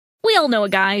all know a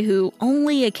guy who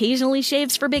only occasionally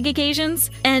shaves for big occasions,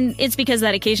 and it's because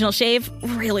that occasional shave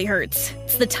really hurts.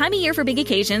 It's the time of year for big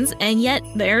occasions, and yet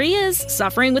there he is,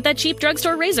 suffering with that cheap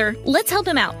drugstore razor. Let's help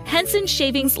him out. Henson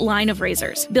Shaving's line of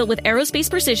razors, built with aerospace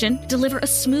precision, deliver a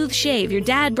smooth shave your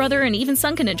dad, brother, and even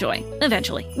son can enjoy,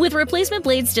 eventually. With replacement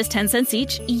blades just 10 cents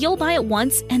each, you'll buy it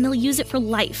once, and they'll use it for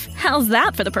life. How's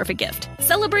that for the perfect gift?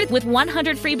 Celebrate with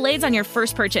 100 free blades on your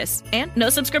first purchase, and no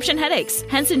subscription headaches.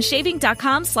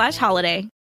 HensonShaving.com/holiday.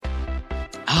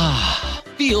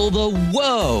 Feel the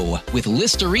whoa with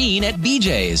Listerine at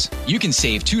BJ's. You can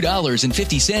save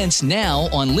 $2.50 now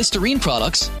on Listerine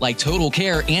products like Total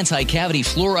Care Anti-Cavity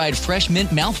Fluoride Fresh Mint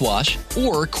Mouthwash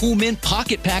or Cool Mint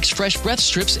Pocket Packs Fresh Breath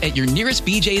Strips at your nearest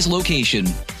BJ's location.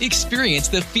 Experience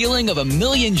the feeling of a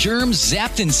million germs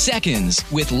zapped in seconds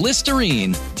with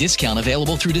Listerine. Discount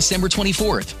available through December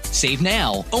 24th. Save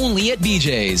now only at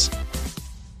BJ's.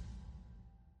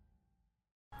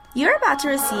 You're about to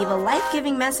receive a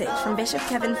life-giving message from Bishop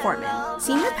Kevin Foreman,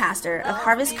 Senior Pastor of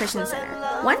Harvest Christian Center,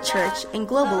 one church in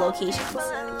global locations.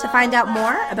 To find out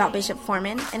more about Bishop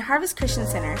Foreman and Harvest Christian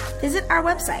Center, visit our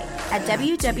website at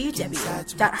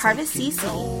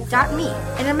www.harvestcc.me.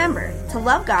 And remember to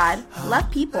love God,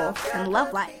 love people, and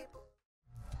love life.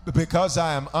 Because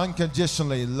I am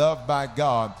unconditionally loved by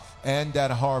God and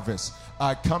at Harvest,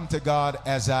 I come to God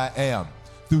as I am.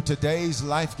 Through today's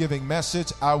life-giving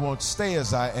message, I won't stay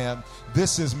as I am.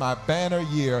 This is my banner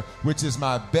year, which is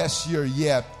my best year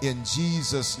yet, in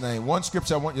Jesus' name. One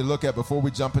scripture I want you to look at before we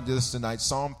jump into this tonight,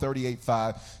 Psalm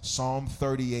 38:5. Psalm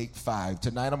 38:5.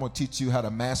 Tonight I'm going to teach you how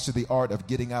to master the art of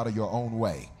getting out of your own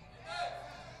way.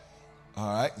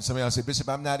 All right? And somebody else say, Bishop,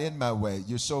 I'm not in my way.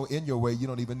 You're so in your way, you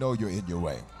don't even know you're in your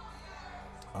way.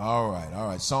 All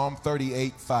right. Psalm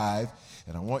 38:5.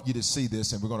 And I want you to see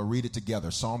this, and we're going to read it together.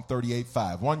 Psalm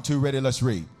 38:5. 1, 2, ready, let's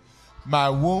read.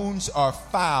 My wounds are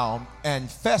foul and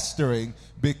festering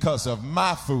because of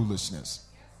my foolishness.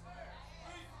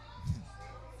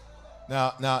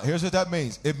 Now, here's what that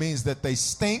means. It means that they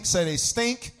stink, say they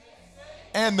stink,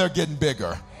 and they're getting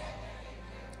bigger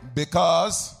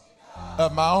because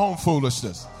of my own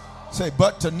foolishness. Say,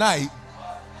 but tonight,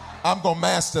 I'm going to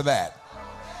master that.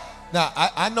 Now,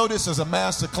 I know this is a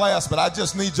master class, but I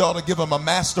just need y'all to give them a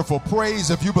masterful praise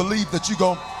if you believe that you're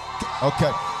going to.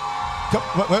 Okay. Come,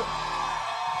 wait.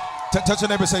 Touch your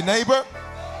neighbor and say, neighbor,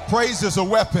 praise is a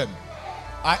weapon.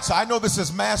 So I know this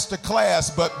is master class,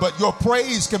 but your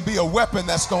praise can be a weapon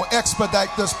that's going to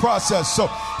expedite this process. So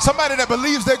somebody that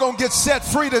believes they're going to get set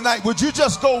free tonight, would you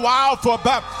just go wild for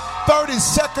about 30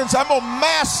 seconds? I'm going to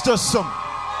master some.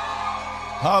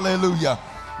 Hallelujah.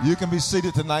 You can be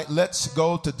seated tonight. Let's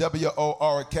go to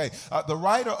W-O-R-K. The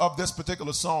writer of this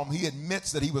particular psalm, he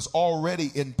admits that he was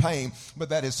already in pain, but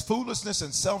that his foolishness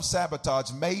and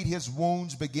self-sabotage made his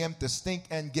wounds begin to stink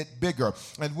and get bigger.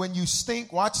 And when you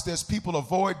stink, watch this, people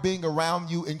avoid being around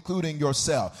you, including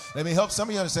yourself. Let me help some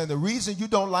of you understand. The reason you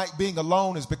don't like being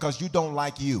alone is because you don't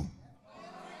like you.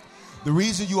 The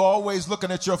reason you always looking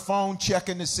at your phone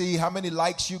checking to see how many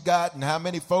likes you got and how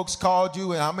many folks called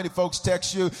you and how many folks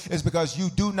text you is because you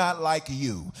do not like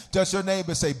you. Touch your neighbor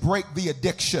and say, break the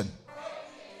addiction.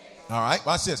 All right,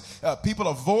 watch this. People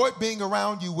avoid being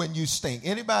around you when you stink.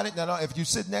 Anybody, now, if you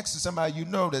sit next to somebody you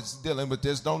know that's dealing with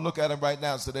this, don't look at them right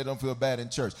now so they don't feel bad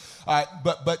in church. All right,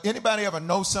 but anybody ever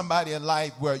know somebody in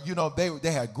life where, you know,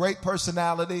 they had great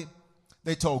personality,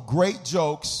 they told great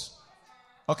jokes.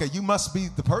 Okay, you must be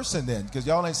the person then, because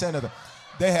y'all ain't saying nothing.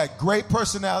 They had great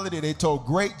personality, they told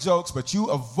great jokes, but you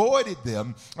avoided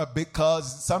them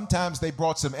because sometimes they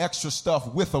brought some extra stuff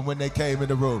with them when they came in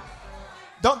the room.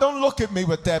 Don't look at me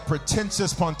with that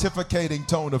pretentious pontificating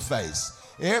tone of face.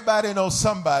 Everybody knows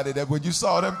somebody that when you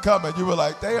saw them coming, you were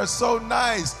like, they are so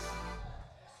nice.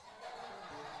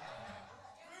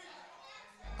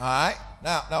 All right.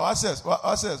 Now, watch this.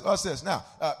 Now,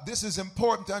 this is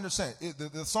important to understand.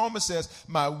 The psalmist says,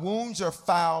 my wounds are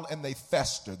foul and they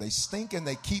fester. They stink and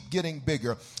they keep getting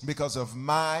bigger because of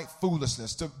my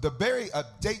foolishness. There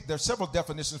are several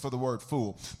definitions for the word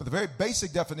fool, but the very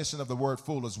basic definition of the word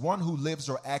fool is one who lives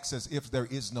or acts as if there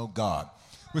is no God,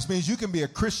 which means you can be a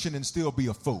Christian and still be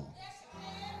a fool.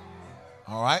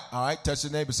 All right. Touch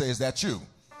your neighbor and say, is that you?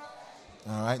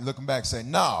 All right. Looking back, say,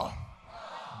 no.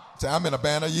 Say, I'm in a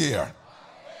banner year.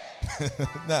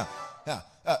 Now,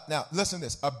 listen to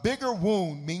this. A bigger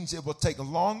wound means it will take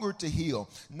longer to heal,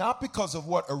 not because of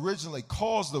what originally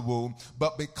caused the wound,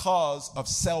 but because of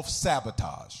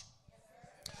self-sabotage.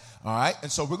 All right,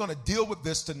 and so we're going to deal with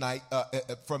this tonight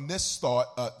from this thought,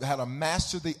 how to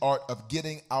master the art of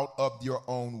getting out of your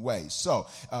own way. So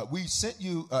we sent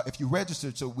you, if you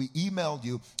registered, so we emailed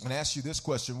you and asked you this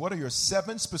question: what are your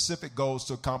 7 specific goals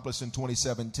to accomplish in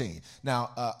 2017?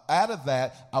 Now, out of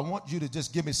that, I want you to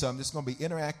just give me some. This is going to be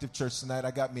interactive church tonight.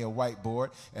 I got me a whiteboard,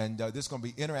 and this is going to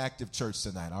be interactive church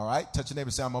tonight. All right, touch your neighbor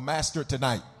and say, I'm going to master it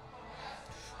tonight.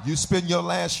 You spend your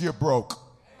last year broke.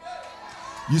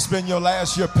 You spend your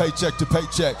last year paycheck to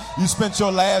paycheck. You spent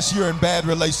your last year in bad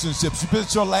relationships. You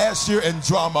spent your last year in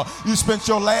drama. You spent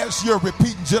your last year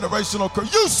repeating generational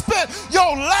curse. You spent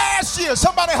your last year.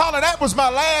 Somebody holler, that was my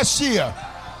last year.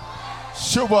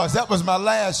 Sure was. That was my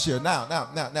last year. Now.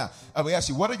 We ask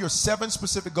you, what are your 7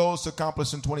 specific goals to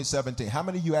accomplish in 2017? How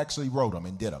many of you actually wrote them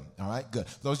and did them? All right, good.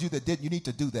 Those of you that didn't, you need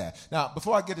to do that. Now,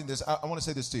 before I get into this, I want to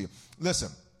say this to you. Listen,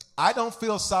 I don't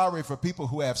feel sorry for people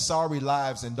who have sorry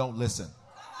lives and don't listen.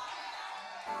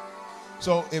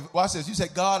 So watch this. You say,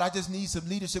 God, I just need some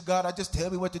leadership. God, I just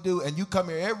tell me what to do. And you come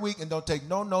here every week and don't take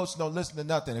no notes, don't listen to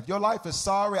nothing. If your life is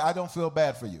sorry, I don't feel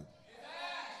bad for you.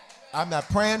 I'm not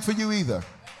praying for you either.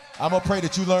 I'm going to pray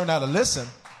that you learn how to listen.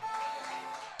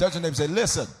 Touch your neighbor and say,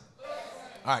 listen.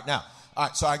 All right, now. All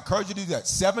right, so I encourage you to do that.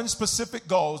 7 specific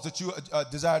goals that you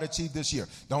desire to achieve this year.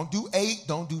 Don't do 8,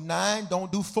 don't do 9, don't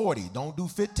do 40, don't do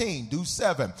 15, do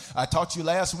 7. I taught you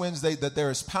last Wednesday that there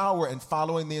is power in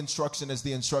following the instruction as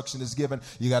the instruction is given.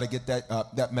 You got to get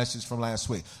that message from last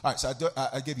week. All right, so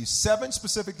I give you 7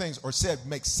 specific things, or said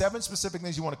make 7 specific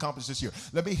things you want to accomplish this year.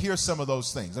 Let me hear some of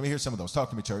those things. Let me hear some of those. Talk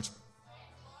to me, church.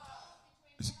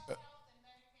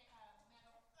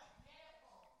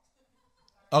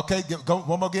 Okay, go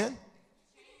one more again.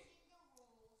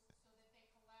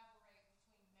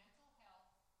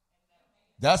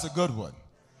 That's a good one.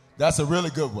 That's a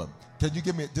really good one. Can you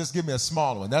give me a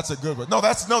smaller one? That's a good one. No,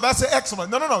 that's an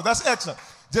excellent. No, that's excellent.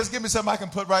 Just give me something I can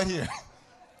put right here.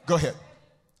 Go ahead.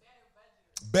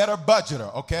 Better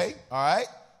budgeter. Okay. All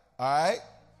right.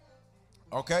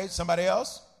 Okay. Somebody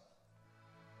else?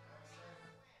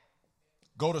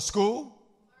 Go to school.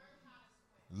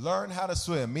 Learn how to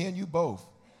swim. Me and you both.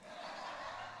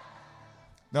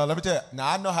 Now, let me tell you. Now,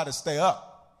 I know how to stay up.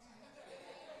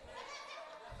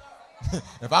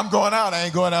 If I'm going out, I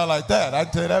ain't going out like that. I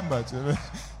can tell you that much.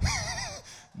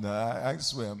 No, I can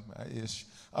swim. Ish.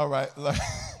 All right.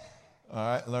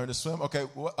 Learn to swim. Okay.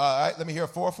 All right. Let me hear a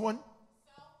 4th one.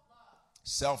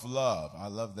 Self-love. I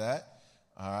love that.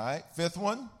 All right. 5th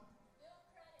one.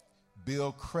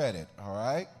 Build credit. All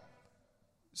right.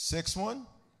 6th one.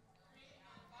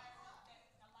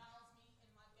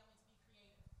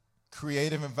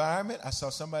 Creative environment. I saw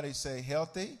somebody say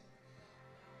healthy.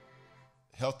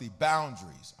 Healthy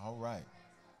boundaries. All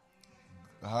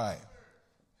right.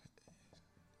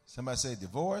 Somebody say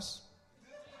divorce.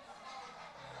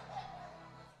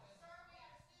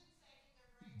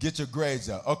 Get your grades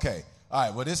up. Okay. All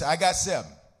right. Well, I got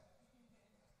 7.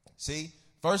 See,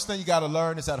 first thing you got to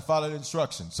learn is how to follow the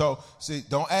instructions. So, see,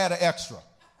 don't add an extra.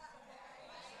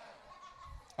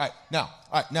 All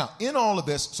right, now, in all of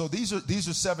this, so these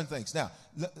are 7 things. Now,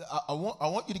 I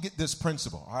want you to get this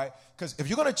principle, all right? Because if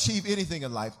you're going to achieve anything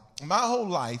in life, my whole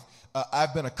life,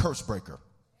 I've been a curse breaker.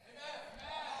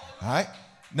 All right?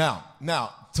 Now,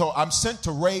 so I'm sent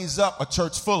to raise up a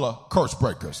church full of curse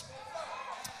breakers.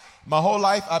 My whole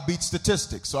life, I beat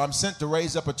statistics. So I'm sent to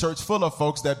raise up a church full of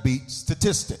folks that beat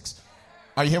statistics.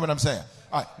 Are you hearing what I'm saying?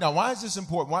 All right. Now, why is this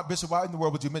important? Bishop, why in the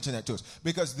world would you mention that to us?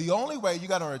 Because the only way you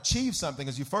got to achieve something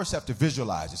is you first have to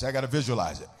visualize it. So I got to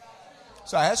visualize it.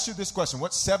 So I asked you this question.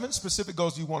 What 7 specific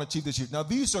goals do you want to achieve this year? Now,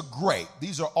 these are great.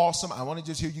 These are awesome. I want to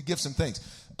just hear you give some things.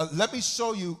 Let me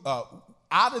show you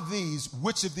out of these,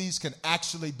 which of these can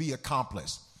actually be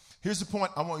accomplished. Here's the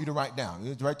point I want you to write down.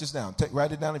 You write this down.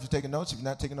 Write it down if you're taking notes. If you're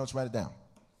not taking notes, write it down.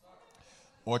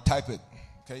 Or type it.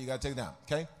 Okay, you got to take it down.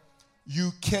 Okay?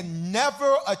 You can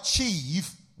never achieve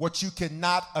what you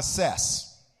cannot assess.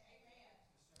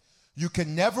 You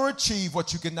can never achieve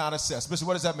what you cannot assess. Listen,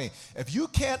 what does that mean? If you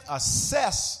can't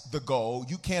assess the goal,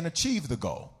 you can't achieve the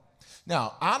goal.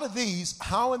 Now, out of these,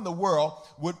 how in the world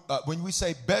would, when we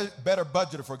say better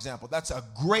budgeter, for example, that's a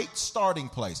great starting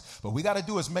place. But we got to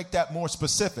do is make that more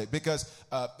specific, because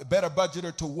better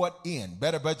budgeter to what end?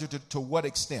 Better budgeter to what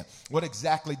extent? What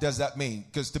exactly does that mean?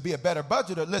 Because to be a better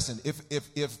budgeter, listen, if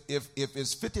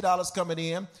it's $50 coming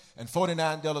in and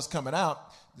 $49 coming out,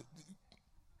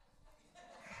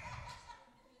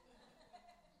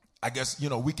 I guess,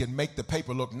 we can make the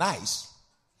paper look nice.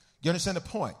 You understand the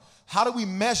point? How do we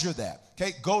measure that?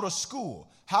 Okay, go to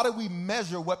school. How do we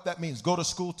measure what that means? Go to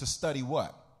school to study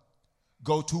what?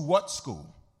 Go to what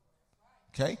school?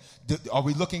 Okay? Are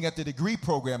we looking at the degree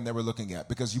program that we're looking at?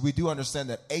 Because we do understand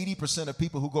that 80% of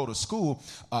people who go to school,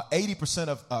 80%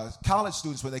 of college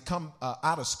students, when they come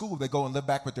out of school, they go and live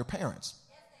back with their parents.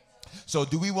 So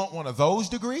do we want one of those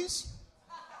degrees?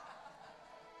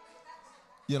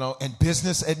 You know, in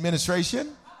business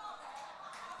administration?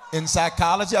 In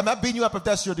psychology? I'm not beating you up if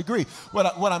that's your degree.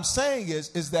 What I'm saying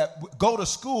is that go to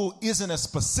school isn't a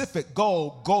specific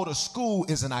goal. Go to school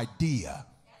is an idea.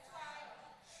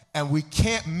 And we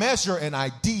can't measure an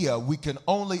idea. We can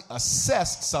only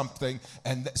assess something,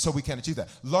 and so we can achieve that.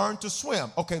 Learn to swim.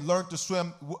 Okay, learn to swim.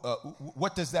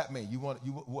 What does that mean? You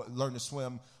learn to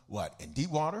swim what? In deep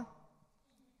water?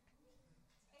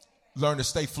 Learn to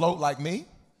stay afloat like me?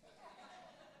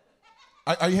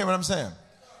 Are you hearing what I'm saying?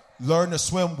 Learn to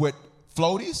swim with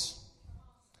floaties?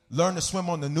 Learn to swim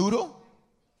on the noodle?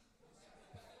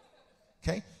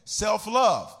 Okay.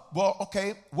 Self-love. Well,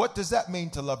 okay, what does that mean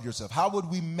to love yourself? How would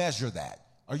we measure that?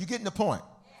 Are you getting the point?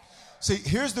 See,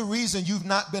 here's the reason you've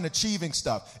not been achieving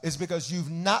stuff is because you've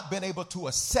not been able to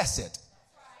assess it.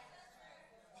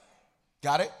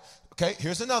 Got it? Okay,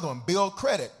 here's another one. Build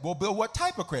credit. Well, build what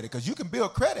type of credit? Because you can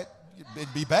build credit.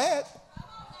 It'd be bad.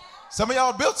 Some of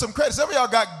y'all built some credit. Some of y'all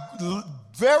got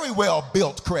very well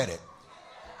built credit.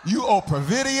 You owe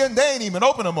Providian. They ain't even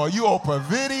open no more. You owe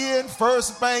Providian,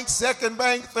 First Bank, Second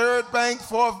Bank, Third Bank,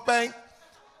 Fourth Bank,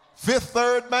 Fifth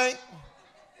Third Bank,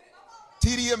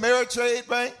 TD Ameritrade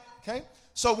Bank. Okay?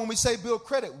 So when we say build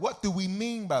credit, what do we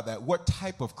mean by that? What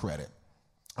type of credit?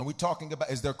 Are we talking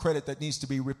about, is there credit that needs to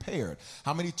be repaired?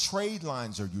 How many trade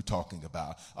lines are you talking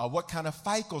about? What kind of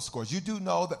FICO scores? You do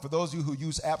know that for those of you who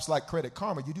use apps like Credit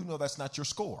Karma, you do know that's not your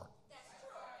score.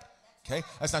 Okay,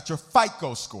 that's not your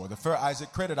FICO score, the Fair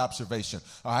Isaac Credit Observation.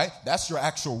 All right, that's your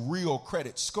actual real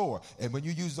credit score. And when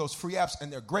you use those free apps,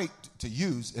 and they're great to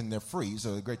use, and they're free,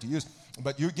 so they're great to use,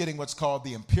 but you're getting what's called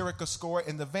the Empirica score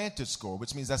and the Vantage score,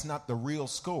 which means that's not the real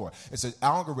score. It's an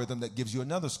algorithm that gives you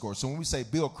another score. So when we say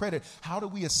build credit, how do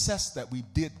we assess that we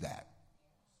did that?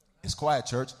 It's quiet,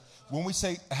 church. When we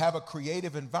say have a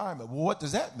creative environment, well, what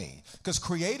does that mean? Because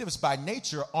creatives by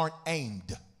nature aren't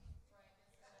aimed.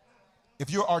 If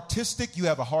you're artistic, you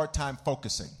have a hard time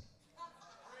focusing.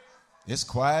 It's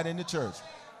quiet in the church.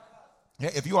 Yeah,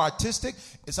 if you're artistic,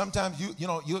 sometimes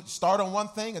you start on one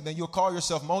thing and then you'll call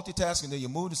yourself multitasking, then you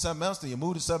move to something else, then you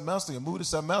move to something else, then you move to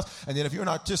something else. And then if you're an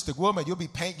artistic woman, you'll be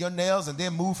painting your nails and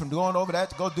then move from going over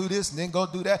that to go do this and then go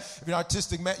do that. If you're an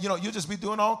artistic man, you'll just be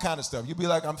doing all kind of stuff. You'll be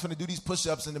like, I'm going to do these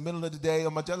push-ups in the middle of the day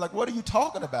on my job. Like, what are you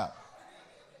talking about?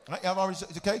 Right?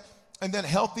 Okay? And then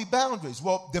healthy boundaries.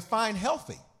 Well, define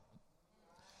healthy.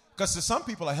 Because to some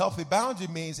people, a healthy boundary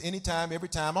means anytime, every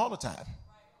time, all the time.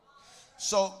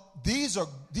 So these are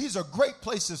great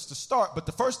places to start, but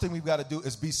the first thing we've got to do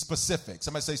is be specific.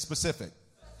 Somebody say specific.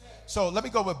 So let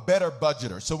me go with better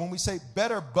budgeter. So when we say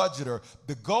better budgeter,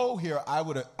 the goal here, I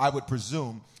would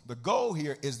presume, the goal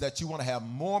here is that you want to have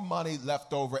more money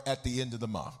left over at the end of the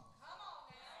month.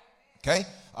 Okay?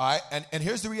 All right. And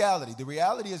here's the reality. The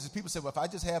reality is people say, well, if I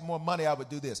just had more money, I would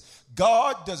do this.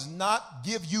 God does not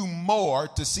give you more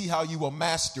to see how you will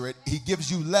master it. He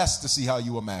gives you less to see how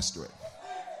you will master it.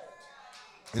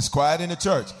 It's quiet in the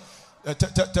church.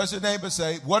 Touch your neighbor and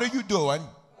say, what are you doing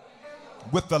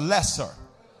with the lesser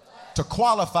to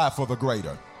qualify for the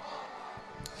greater?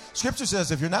 Scripture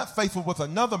says if you're not faithful with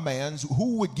another man's,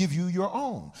 who would give you your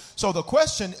own? So the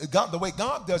question, the way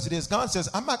God does it is God says,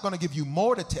 I'm not going to give you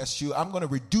more to test you. I'm going to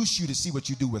reduce you to see what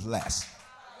you do with less.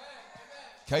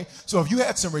 Okay? So if you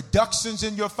had some reductions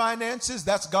in your finances,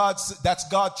 that's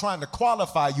God trying to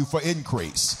qualify you for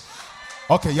increase.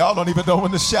 Okay, y'all don't even know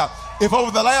when to shout. If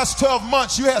over the last 12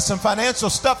 months you had some financial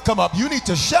stuff come up, you need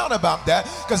to shout about that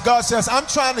because God says, I'm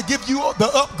trying to give you the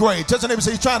upgrade. Touch your neighbor and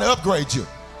say, he's trying to upgrade you.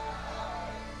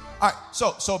 All right,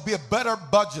 so be a better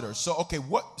budgeter.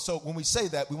 So when we say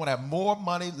that, we want to have more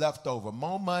money left over.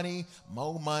 More money,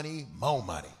 more money, more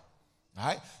money. All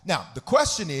right? Now, the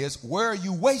question is, where are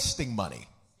you wasting money?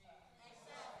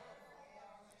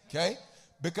 Okay?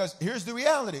 Because here's the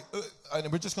reality.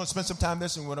 And we're just going to spend some time on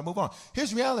this and we're going to move on.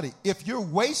 Here's the reality. If you're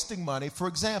wasting money, for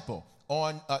example,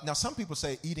 on now some people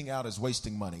say eating out is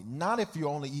wasting money. Not if you're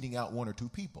only eating out one or two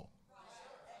people.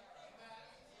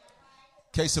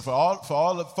 Okay, so for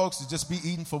all the folks to just be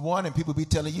eating for one and people be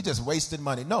telling you just wasted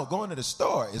money. No, going to the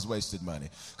store is wasted money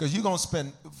because you're going to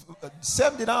spend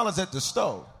 $70 at the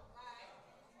store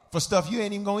for stuff you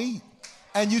ain't even going to eat.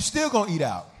 And you still going to eat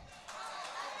out.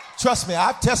 Trust me,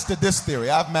 I've tested this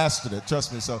theory. I've mastered it.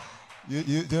 Trust me. So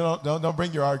you don't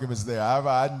bring your arguments there.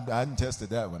 I hadn't tested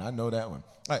that one. I know that one.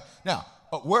 All right, now,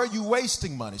 where are you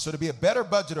wasting money? So to be a better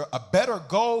budgeter, a better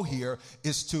goal here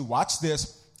is to, watch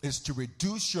this, is to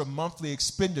reduce your monthly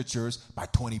expenditures by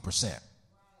 20%.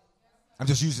 I'm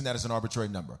just using that as an arbitrary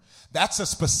number. That's a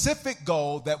specific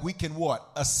goal that we can what?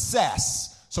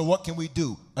 Assess. So what can we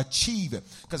do? Achieve it.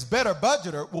 Because better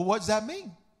budgeter, well, what does that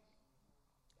mean?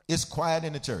 It's quiet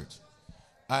in the church.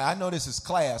 I know this is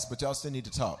class, but y'all still need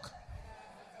to talk.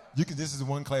 This is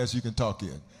one class you can talk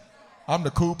in. I'm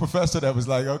the cool professor that was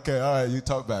like, okay, all right, you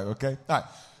talk back, okay? All right,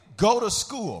 go to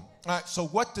school. All right, so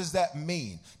what does that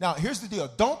mean? Now, here's the deal.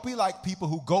 Don't be like people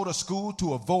who go to school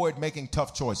to avoid making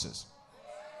tough choices.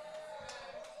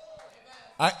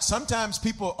 All right, sometimes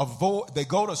people they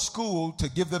go to school to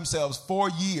give themselves 4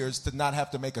 years to not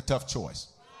have to make a tough choice.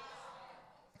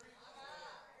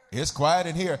 It's quiet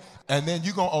in here. And then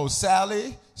you're going to owe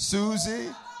Sally, Susie,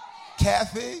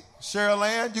 Kathy, Cheryl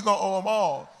Ann, you're going to owe them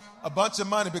all a bunch of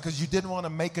money because you didn't want to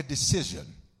make a decision.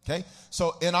 Okay?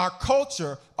 So in our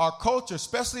culture,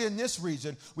 especially in this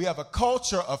region, we have a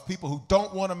culture of people who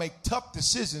don't want to make tough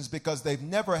decisions because they've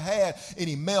never had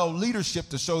any male leadership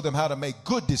to show them how to make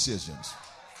good decisions.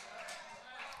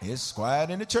 It's quiet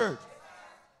in the church.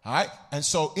 All right? And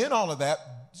so in all of that,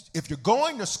 if you're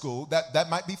going to school, that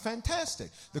might be fantastic.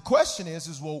 The question is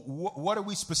well, what are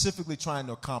we specifically trying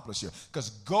to accomplish here? Because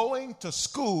going to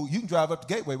school, you can drive up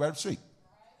the Gateway right up the street,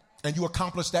 and you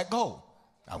accomplish that goal.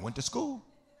 I went to school.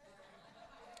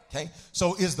 Okay,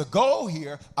 so is the goal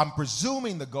here, I'm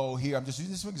presuming the goal here, I'm just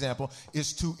using this as an example,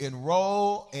 is to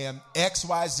enroll in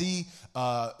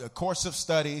XYZ course of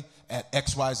study at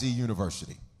XYZ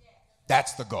University.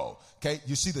 That's the goal. Okay,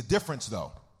 you see the difference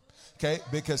though. Okay,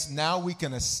 because now we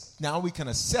can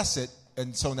assess it,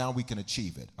 and so now we can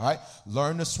achieve it. All right,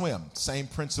 learn to swim. Same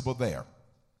principle there.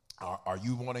 Are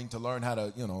you wanting to learn how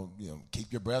to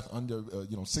keep your breath under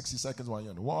 60 seconds while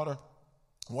you're underwater?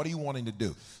 What are you wanting to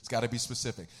do? It's got to be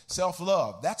specific.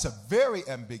 Self-love, that's a very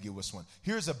ambiguous one.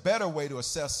 Here's a better way to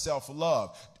assess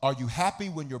self-love. Are you happy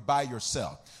when you're by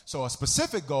yourself? So a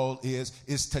specific goal is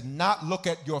to not look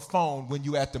at your phone when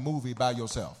you're at the movie by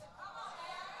yourself.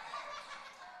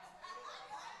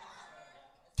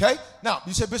 Okay? Now,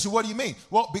 you say, Bishop, what do you mean?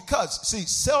 Well, because, see,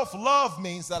 self-love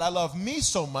means that I love me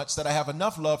so much that I have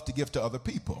enough love to give to other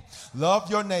people. Love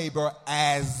your neighbor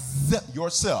as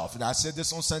yourself. And I said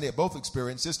this on Sunday at both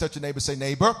experiences. Touch your neighbor, say,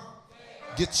 neighbor,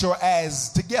 get your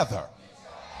as together.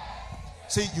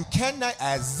 See, you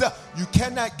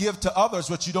cannot give to others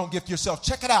what you don't give to yourself.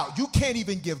 Check it out. You can't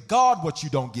even give God what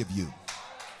you don't give you.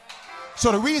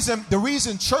 So the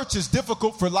reason church is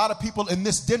difficult for a lot of people in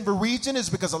this Denver region is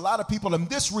because a lot of people in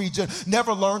this region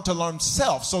never learned to learn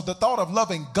self. So the thought of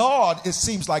loving God, it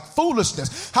seems like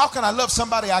foolishness. How can I love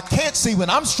somebody I can't see when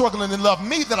I'm struggling to love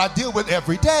me that I deal with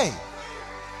every day?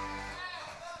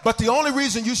 But the only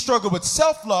reason you struggle with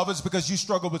self-love is because you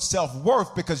struggle with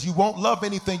self-worth, because you won't love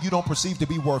anything you don't perceive to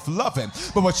be worth loving.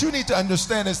 But what you need to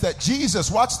understand is that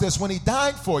Jesus, watch this, when he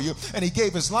died for you and he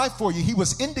gave his life for you, he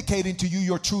was indicating to you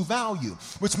your true value,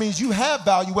 which means you have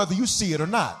value whether you see it or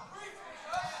not.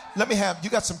 You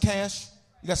got some cash?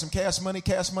 You got some cash money?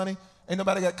 Ain't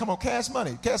nobody got, come on, cash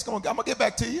money. Cash, come on, I'm going to get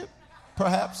back to you,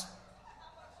 perhaps.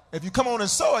 If you come on and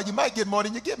sow it, you might get more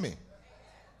than you give me.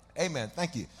 Amen,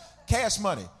 thank you. Cash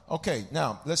money. Okay,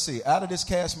 now, let's see. Out of this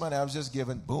cash money I was just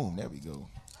given, boom, there we go.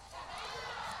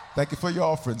 Thank you for your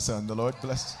offering, son. The Lord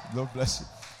bless you. Lord bless you.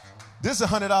 This is a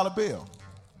 $100 bill.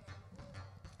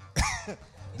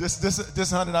 this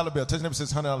is a $100 bill. Touch your neighbor,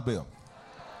 says $100 bill.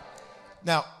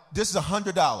 Now, this is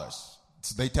 $100.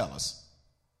 So they tell us.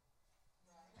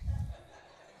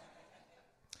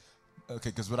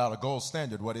 Okay, because without a gold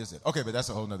standard, what is it? Okay, but that's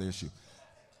a whole nother issue.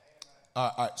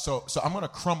 All right, so I'm going to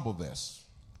crumble this.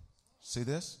 See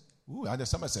this? Ooh, I know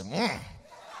somebody said,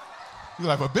 You're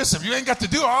like, well, Bishop, you ain't got to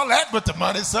do all that with the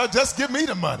money, so just give me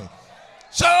the money.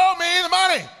 Show me the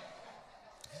money.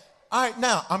 All right,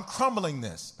 now, I'm crumbling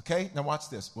this, okay? Now,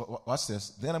 watch this. Watch this.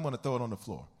 Then I'm going to throw it on the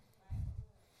floor.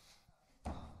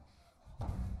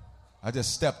 I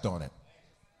just stepped on it.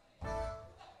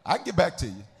 I can get back to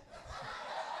you.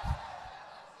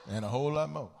 And a whole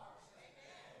lot more.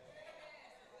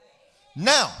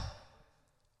 Now,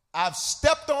 I've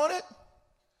stepped on it.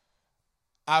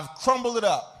 I've crumbled it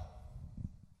up.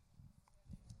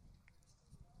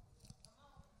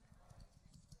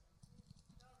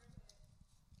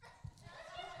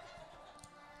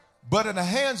 But in the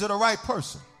hands of the right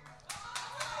person,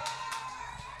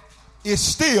 it's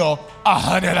still a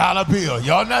 $100 bill.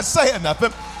 Y'all not saying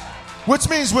nothing. Which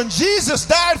means when Jesus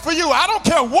died for you, I don't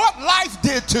care what life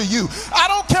did to you. I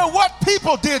don't care what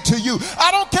people did to you.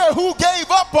 I don't care who gave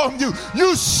up on you.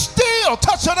 You still,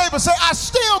 touch your neighbor, say, I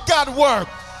still got work.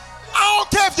 I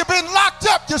don't care if you've been locked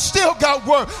up, you still got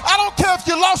worth. I don't care if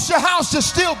you lost your house, you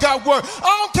still got worth. I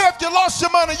don't care if you lost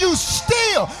your money, you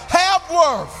still have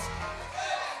worth.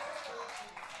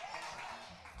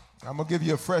 I'm going to give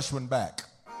you a fresh one back.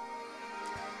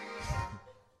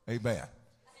 Amen.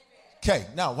 Okay,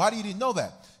 now, why do you need to know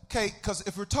that? Okay, because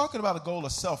if we're talking about a goal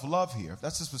of self-love here, if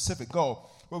that's a specific goal,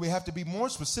 what we have to be more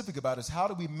specific about is how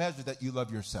do we measure that you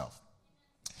love yourself?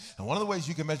 And one of the ways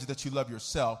you can measure that you love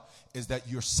yourself is that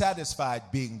you're satisfied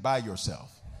being by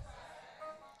yourself.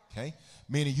 Okay?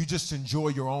 Meaning you just enjoy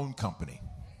your own company.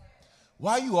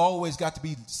 Why you always got to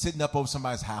be sitting up over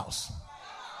somebody's house?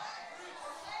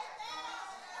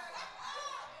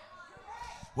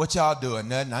 What y'all doing?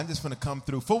 Nothing. I'm just going to come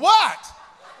through. For what?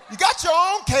 You got your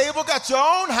own cable, got your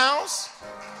own house.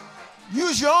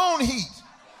 Use your own heat.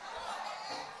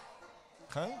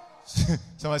 Okay?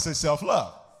 Somebody say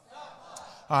self-love.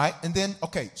 All right, and then,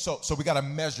 okay, so we got to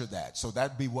measure that. So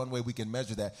that'd be one way we can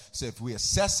measure that. So if we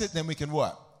assess it, then we can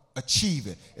what? Achieve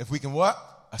it. If we can what?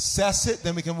 Assess it,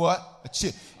 then we can what?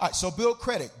 Achieve. All right, so build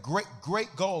credit. Great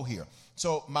goal here.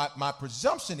 So my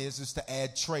presumption is to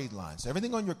add trade lines.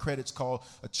 Everything on your credit's called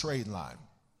a trade line.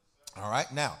 All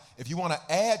right, now, if you want to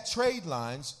add trade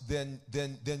lines, then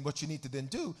what you need to then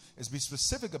do is be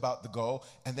specific about the goal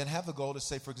and then have the goal to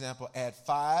say, for example, add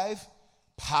 5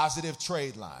 positive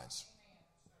trade lines.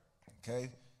 Okay,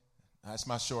 that's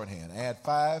my shorthand. Add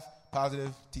 5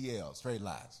 positive TLs, trade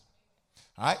lines.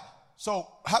 All right, so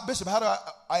Bishop, how do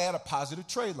I add a positive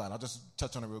trade line? I'll just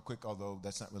touch on it real quick, although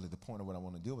that's not really the point of what I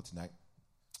want to deal with tonight,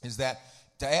 is that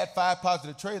to add 5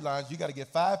 positive trade lines, you got to get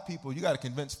 5 people, you got to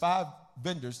convince 5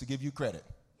 vendors to give you credit.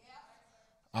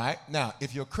 All right, now,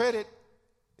 if your credit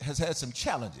has had some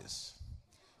challenges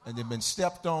and they've been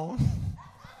stepped on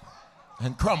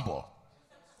and crumble,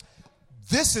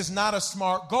 this is not a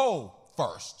smart goal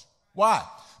first. Why?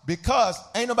 Because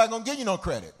ain't nobody going to give you no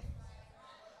credit.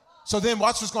 So then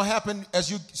watch what's going to happen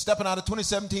as you stepping out of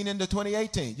 2017 into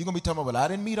 2018. You're going to be talking about, well, I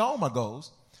didn't meet all my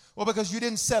goals. Well, because you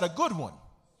didn't set a good one.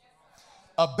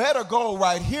 A better goal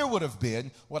right here would have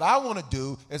been, what I want to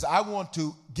do is I want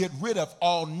to get rid of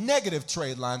all negative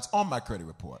trade lines on my credit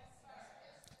report.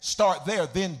 Start there,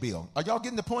 then build. Are y'all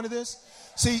getting the point of this?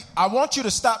 See, I want you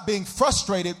to stop being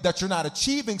frustrated that you're not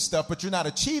achieving stuff, but you're not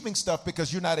achieving stuff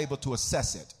because you're not able to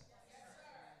assess it.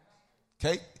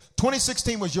 Okay?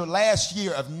 2016 was your last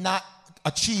year of not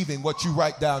achieving what you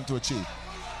write down to achieve.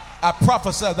 I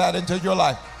prophesy that into your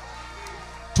life.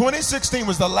 2016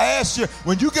 was the last year.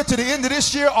 When you get to the end of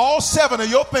this year, all 7 of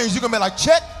your things, you're going to be like,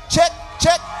 check, check,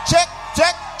 check, check,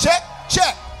 check, check,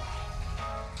 check.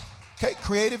 Okay,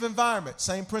 creative environment,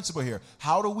 same principle here.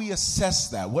 How do we assess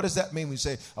that? What does that mean when you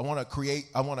say, I want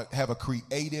to have a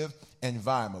creative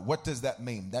environment? What does that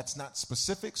mean? That's not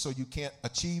specific, so you can't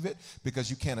achieve it because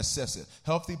you can't assess it.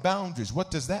 Healthy boundaries, what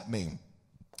does that mean?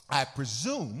 I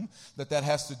presume that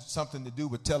has something to do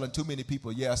with telling too many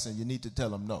people yes and you need to tell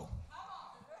them no.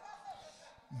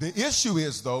 The issue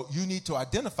is, though, you need to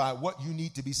identify what you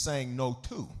need to be saying no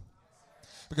to.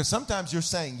 Because sometimes you're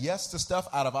saying yes to stuff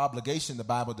out of obligation the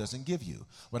Bible doesn't give you.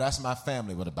 Well, that's my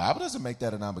family. Well, the Bible doesn't make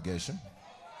that an obligation.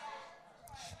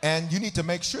 And you need to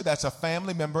make sure that's a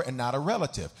family member and not a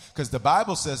relative. Because the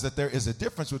Bible says that there is a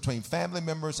difference between family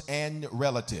members and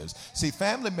relatives. See,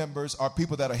 family members are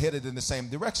people that are headed in the same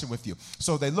direction with you.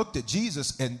 So they looked at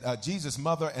Jesus, and Jesus'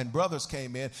 mother and brothers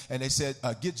came in, and they said,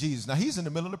 get Jesus. Now, he's in the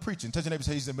middle of preaching. Touch your neighbor and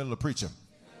say he's in the middle of preaching.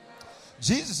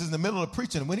 Jesus is in the middle of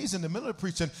preaching. And when he's in the middle of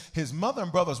preaching, his mother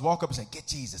and brothers walk up and say, get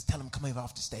Jesus. Tell him come here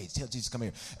off the stage. Tell Jesus come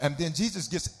here. And then Jesus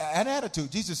gets an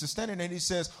attitude. Jesus is standing there and he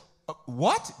says,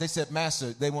 what? They said,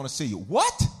 Master, they want to see you.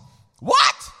 What?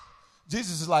 What?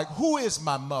 Jesus is like, who is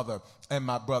my mother and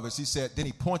my brothers? He said, then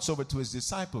he points over to his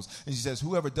disciples and he says,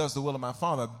 whoever does the will of my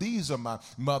Father, these are my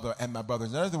mother and my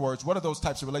brothers. In other words, what are those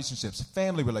types of relationships?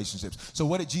 Family relationships. So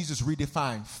what did Jesus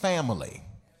redefine? Family.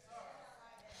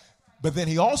 But then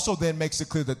he also then makes it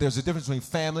clear that there's a difference between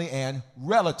family and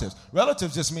relatives.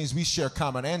 Relatives just means we share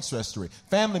common ancestry.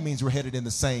 Family means we're headed in the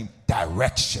same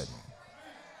direction.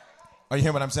 Are you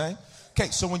hearing what I'm saying? Okay,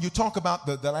 so when you talk about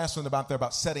the last one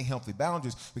about setting healthy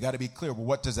boundaries, we got to be clear. Well,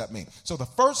 what does that mean? So the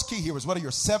first key here is what are your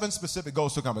 7 specific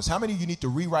goals to accomplish? How many of you need to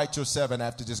rewrite your 7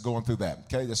 after just going through that?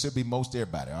 Okay, that should be most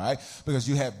everybody, all right? Because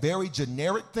you have very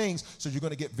generic things, so you're going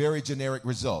to get very generic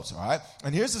results, all right?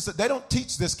 And they don't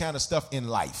teach this kind of stuff in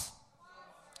life.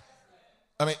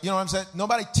 I mean, you know what I'm saying?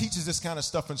 Nobody teaches this kind of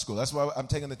stuff in school. That's why I'm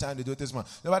taking the time to do it this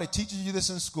month. Nobody teaches you this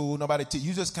in school.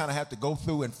 You just kind of have to go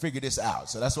through and figure this out.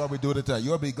 So that's why we're doing it today.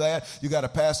 You'll be glad you got a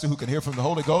pastor who can hear from the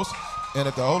Holy Ghost. And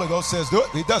if the Holy Ghost says do it,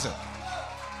 he does it.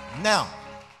 Now,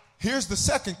 Here's the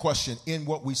second question in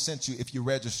what we sent you if you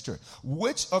register.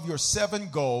 Which of your 7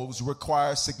 goals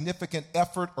require significant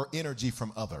effort or energy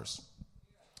from others?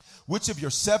 Which of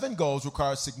your 7 goals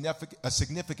requires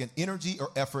significant energy or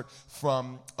effort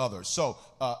from others? So,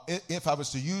 if I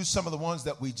was to use some of the ones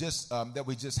that we just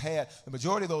had, the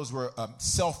majority of those were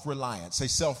self-reliant. Say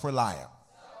self-reliant.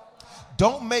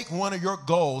 Don't make one of your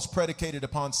goals predicated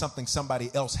upon something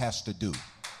somebody else has to do.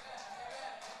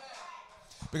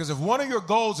 Because if one of your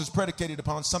goals is predicated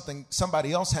upon something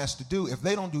somebody else has to do, if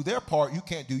they don't do their part, you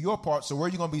can't do your part. So where are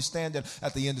you going to be standing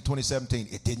at the end of 2017?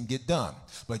 It didn't get done.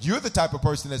 But you're the type of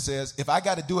person that says, if I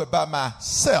got to do it by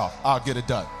myself, I'll get it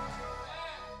done.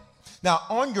 Now,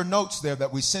 on your notes there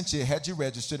that we sent you, had you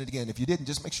registered it again. If you didn't,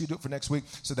 just make sure you do it for next week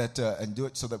so that and do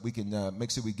it so that we can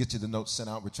make sure we get you the notes sent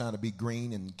out. We're trying to be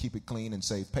green and keep it clean and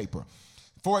save paper.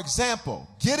 For example,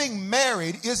 getting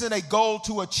married isn't a goal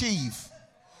to achieve.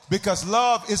 Because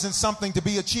love isn't something to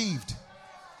be achieved.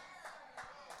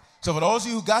 So for those of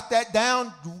you who got that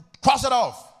down, cross it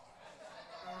off.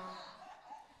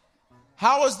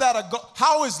 How is that a goal?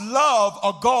 How is love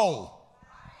a goal?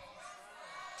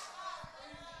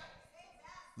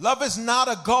 Love is not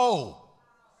a goal.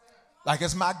 Like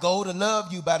it's my goal to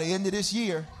love you by the end of this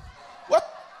year. What?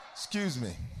 Excuse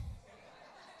me.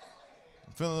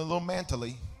 I'm feeling a little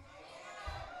mantly.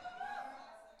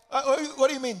 What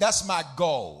do you mean? That's my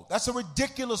goal. That's a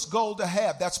ridiculous goal to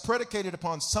have. That's predicated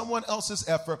upon someone else's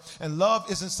effort, and love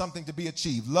isn't something to be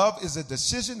achieved. Love is a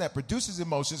decision that produces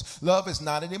emotions. Love is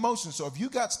not an emotion. So if you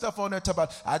got stuff on there talking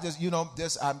about, I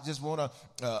just want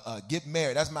to get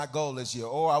married. That's my goal this year.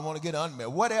 Or I want to get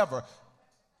unmarried. Whatever.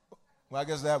 Well, I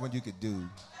guess that one you could do,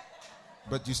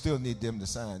 but you still need them to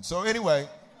sign. So anyway,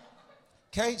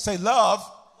 okay, say love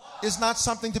is not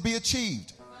something to be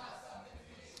achieved.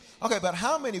 Okay, but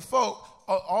how many folk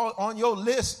on your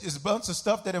list is a bunch of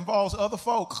stuff that involves other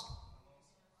folk?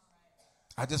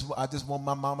 I just want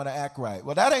my mama to act right.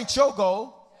 Well, that ain't your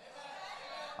goal.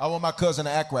 I want my cousin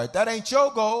to act right. That ain't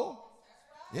your goal.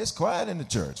 It's quiet in the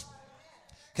church.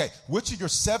 Okay, which of your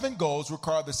 7 goals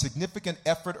require the significant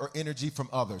effort or energy from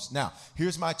others? Now,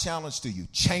 here's my challenge to you.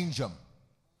 Change them.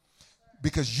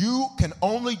 Because you can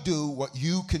only do what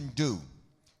you can do.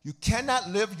 You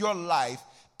cannot live your life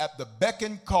at the beck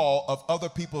and call of other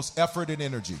people's effort and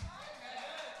energy.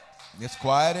 It's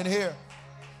quiet in here.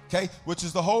 Okay, which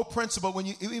is the whole principle.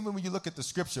 Even when you look at the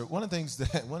scripture, one of the things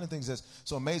that's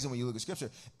so amazing when you look at scripture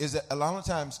is that a lot of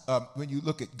times when you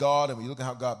look at God and when you look at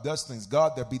how God does things,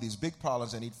 God, there'd be these big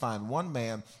problems, and He'd find one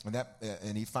man,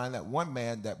 and He'd find that one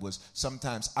man that was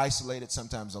sometimes isolated,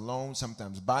 sometimes alone,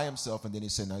 sometimes by himself, and then He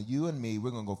said, "Now you and me,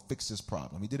 we're gonna go fix this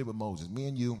problem." He did it with Moses. Me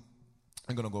and you.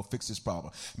 I'm going to go fix this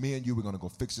problem. Me and you, we're going to go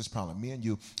fix this problem. Me and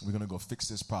you, we're going to go fix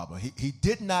this problem. He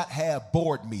did not have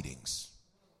board meetings.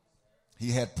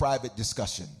 He had private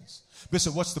discussions.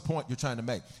 Bishop, what's the point you're trying to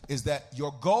make? Is that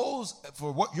your goals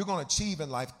for what you're going to achieve in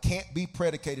life can't be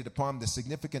predicated upon the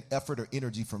significant effort or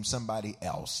energy from somebody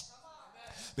else.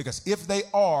 Because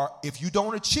if you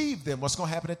don't achieve them, what's going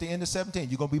to happen at the end of 17?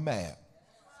 You're going to be mad.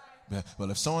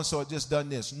 Well, if so-and-so had just done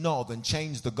this, no, then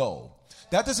change the goal.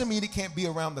 That doesn't mean it can't be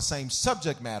around the same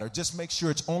subject matter. Just make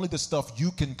sure it's only the stuff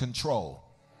you can control.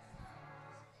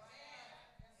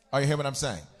 Are you hearing what I'm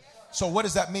saying? So what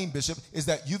does that mean, Bishop? Is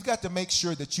that you've got to make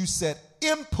sure that you set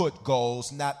input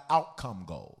goals, not outcome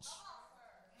goals.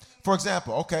 For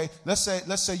example, okay, let's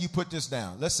say you put this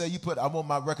down. Let's say you put, I want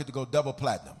my record to go double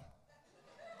platinum.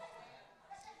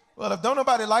 Well, if don't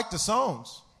nobody like the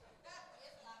songs,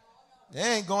 they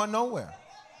ain't going nowhere.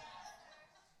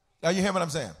 Are you hearing what I'm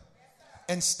saying?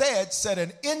 Instead, set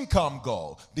an income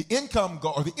goal. The income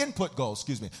goal, or the input goal,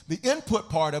 excuse me. The input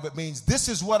part of it means this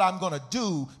is what I'm going to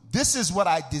do. This is what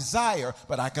I desire,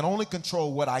 but I can only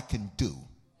control what I can do.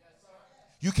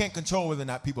 You can't control whether or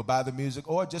not people buy the music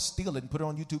or just steal it and put it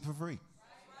on YouTube for free.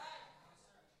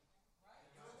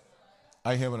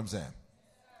 I hear what I'm saying.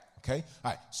 Okay? All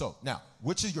right. So now,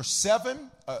 which of your 7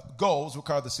 goals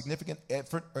require the significant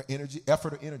effort or energy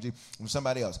from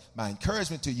somebody else? My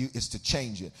encouragement to you is to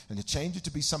change it, and to change it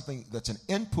to be something that's an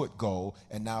input goal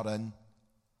and not an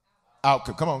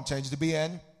outcome. Come on, change it to be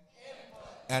an input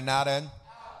and not an outcome.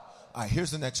 All right,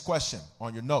 here's the next question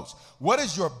on your notes. What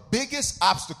is your biggest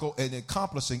obstacle in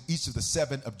accomplishing each of the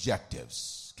 7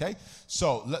 objectives? Okay,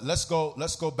 so let's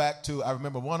go back to, I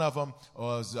remember one of them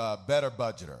was better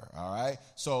budgeter, all right?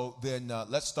 So then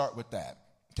let's start with that.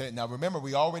 Okay, now remember,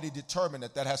 we already determined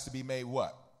that has to be made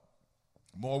what?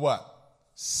 More what?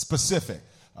 Specific,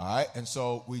 all right? And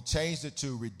so we changed it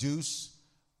to reduce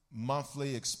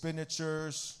monthly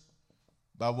expenditures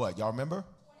by what? Y'all remember?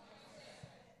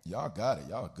 20%. Y'all got it.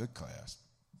 Y'all a good class.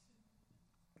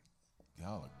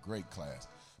 Y'all a great class.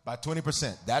 By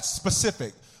 20%. That's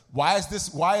specific. Why is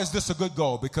this a good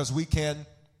goal? Because we can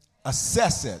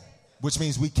assess it, which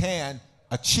means we can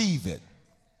achieve it.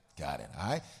 Got it, all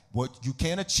right? What you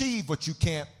can achieve, what you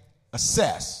can't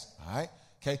assess, all right?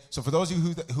 Okay, so for those of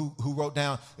you who wrote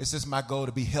down, it says my goal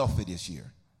to be healthy this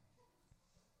year.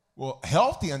 Well,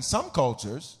 healthy in some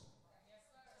cultures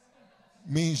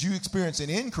means you experience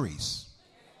an increase.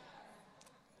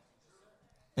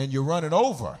 And you're running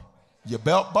over. Your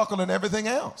belt buckle and everything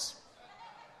else.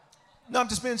 No, I'm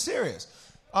just being serious.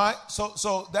 All right,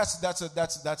 so that's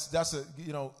a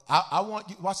you know, I want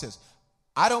you, watch this.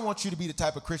 I don't want you to be the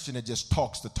type of Christian that just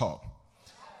talks the talk.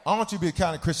 I want you to be the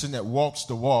kind of Christian that walks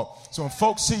the walk. So when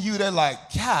folks see you, they're like,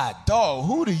 God, dog,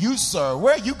 who do you serve?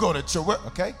 Where you go to church?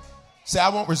 Okay? Say, I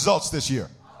want results this year.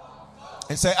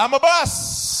 And say, I'm a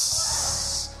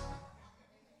bus.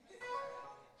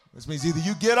 Which means either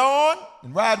you get on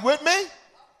and ride with me,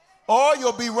 or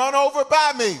you'll be run over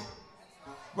by me.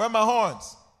 Where are my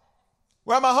horns?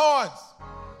 Where are my horns?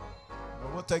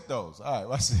 Well, we'll take those. All right,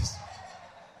 watch this.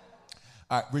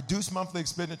 All right, reduce monthly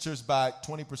expenditures by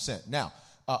 20%. Now,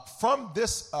 from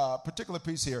this particular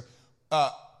piece here,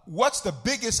 what's the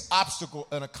biggest obstacle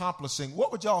in accomplishing,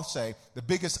 what would y'all say the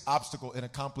biggest obstacle in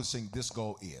accomplishing this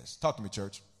goal is? Talk to me,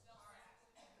 church.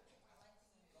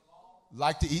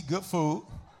 Like to eat good food.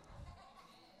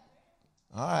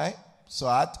 All right. So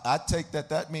I take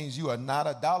that means you are not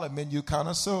a dollar menu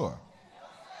connoisseur.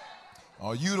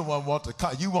 Or you the one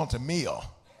you want a meal.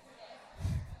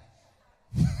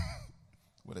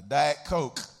 With a Diet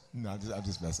Coke. No, I'm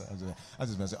just messing. I'm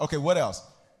just messing. Okay, what else?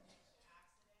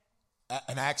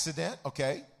 An accident,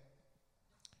 okay.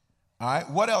 All right,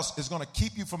 what else is going to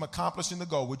keep you from accomplishing the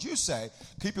goal? Would you say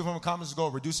keep you from accomplishing the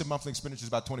goal, reducing monthly expenditures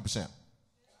by 20%?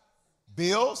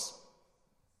 Bills?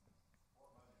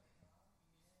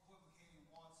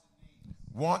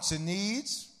 Wants and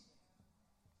needs.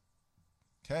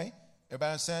 Okay,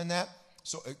 everybody understand that?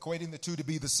 So equating the two to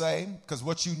be the same, because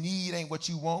what you need ain't what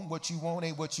you want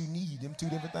ain't what you need. Them two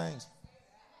different things.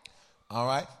 All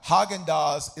right,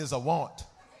 Haagen-Dazs is a want.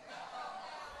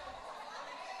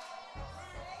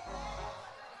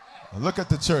 Look at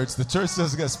the church. The church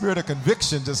says a spirit of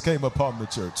conviction just came upon the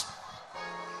church.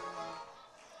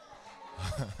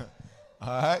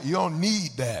 All right, you don't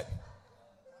need that.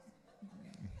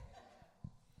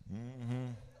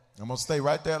 I'm going to stay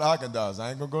right there at Haagen-Dazs.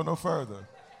 I ain't going to go no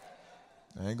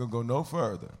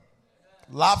further.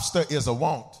 Lobster is a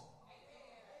want.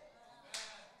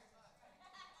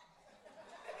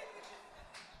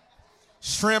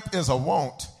 Shrimp is a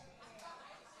want.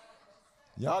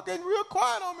 Y'all getting real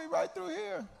quiet on me right through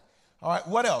here. All right,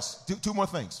 what else? Two more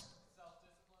things.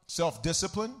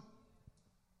 Self-discipline.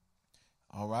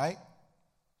 All right.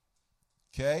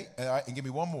 Okay, all right, and give me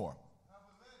one more.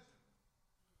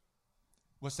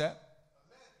 What's that?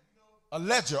 A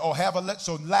ledger. Oh, have a ledger.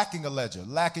 So lacking a ledger.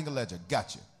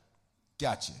 Gotcha.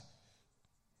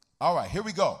 All right, here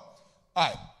we go. All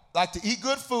right, like to eat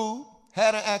good food,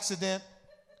 had an accident,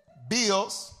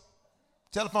 bills,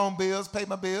 telephone bills, pay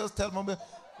my bills, telephone bills,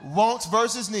 wants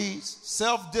versus needs,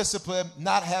 self-discipline,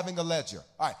 not having a ledger.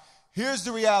 All right, here's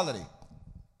the reality.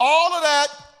 All of that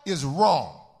is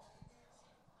wrong.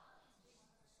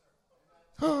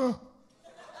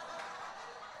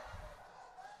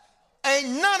 Ain't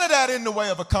none of that in the way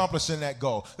of accomplishing that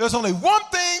goal. There's only one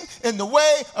thing in the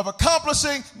way of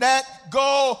accomplishing that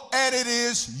goal, and it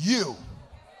is you.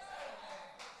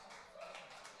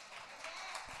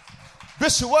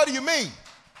 Bishop, what do you mean?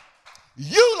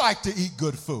 You like to eat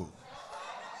good food.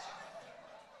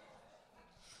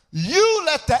 You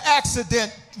let the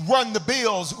accident run the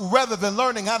bills rather than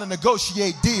learning how to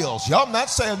negotiate deals. Y'all not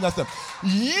saying nothing.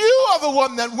 You are the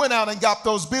one that went out and got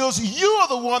those bills. You are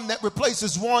the one that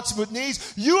replaces wants with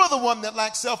needs. You are the one that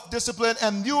lacks self-discipline,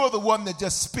 and you are the one that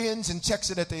just spends and checks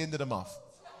it at the end of the month.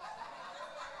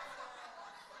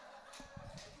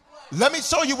 Let me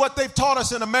show you what they've taught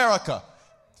us in America.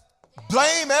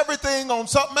 Blame everything on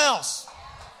something else.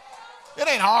 It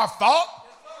ain't our fault.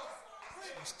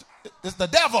 It's the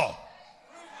devil.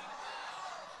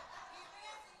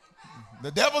 The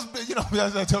devil's,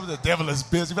 the devil is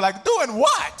busy. Be like, doing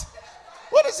what?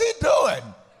 What is he doing?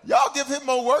 Y'all give him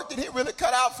more work than he really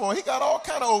cut out for. He got all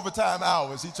kind of overtime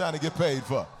hours he's trying to get paid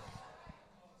for.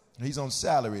 He's on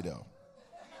salary, though.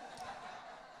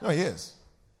 No, he is.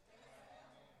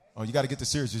 Oh, you got to get the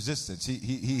serious resistance.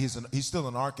 He's still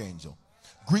an archangel.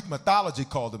 Greek mythology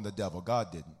called him the devil.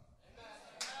 God didn't.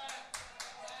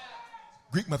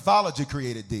 Greek mythology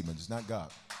created demons, not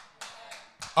God.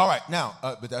 All right, now,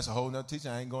 but that's a whole nother teaching.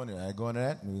 I ain't going there. I ain't going to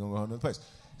that. We're going to go to another place.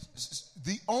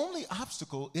 The only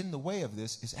obstacle in the way of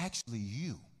this is actually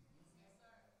you.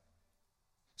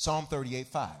 Psalm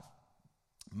 38:5.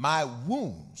 My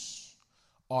wounds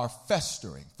are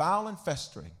festering, foul and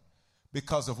festering,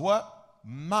 because of what?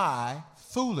 My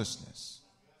foolishness.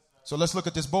 So let's look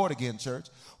at this board again, church.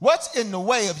 What's in the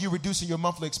way of you reducing your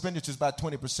monthly expenditures by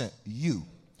 20%? You.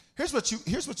 Here's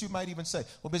what you might even say.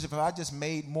 Well, Bishop, if I just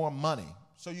made more money,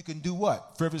 so you can do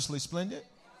what? Frivolously spend it?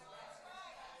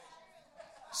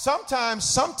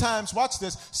 Sometimes, watch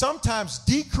this, sometimes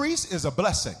decrease is a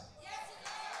blessing.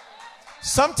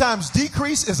 Sometimes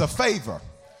decrease is a favor.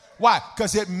 Why?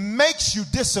 Because it makes you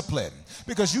disciplined.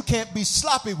 Because you can't be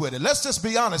sloppy with it. Let's just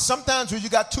be honest. Sometimes when you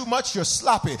got too much, you're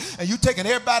sloppy. And you're taking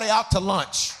everybody out to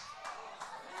lunch.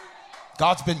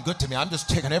 God's been good to me. I'm just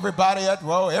taking everybody out.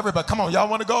 Well, everybody, come on. Y'all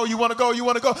want to go? You want to go? You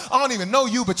want to go? I don't even know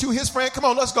you, but you his friend. Come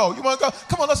on, let's go. You want to go?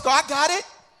 Come on, let's go. I got it.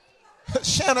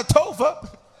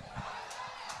 Shanatova.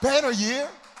 Banner year.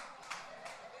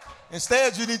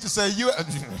 Instead, you need to say, you.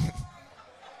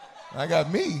 I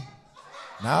got me.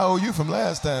 Now I owe you from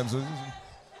last time. So the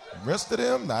rest of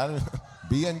them,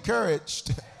 be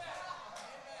encouraged.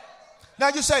 Now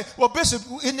you say, well, Bishop,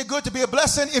 isn't it good to be a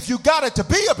blessing? If you got it to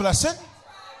be a blessing.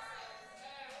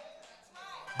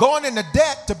 Going into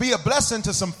debt to be a blessing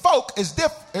to some folk is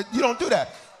different. You don't do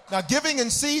that. Now, giving in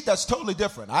seed, that's totally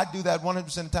different. I do that 100%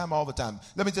 of the time, all the time.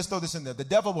 Let me just throw this in there. The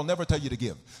devil will never tell you to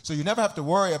give. So you never have to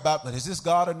worry about, is this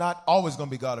God or not? Always going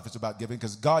to be God if it's about giving,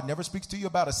 because God never speaks to you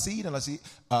about a seed unless he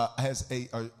has a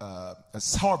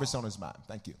harvest on his mind.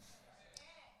 Thank you.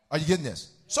 Are you getting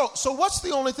this? So what's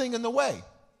the only thing in the way?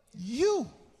 You.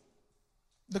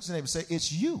 Look at your neighbor and say,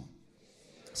 it's you.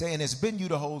 Say, and it's been you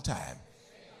the whole time.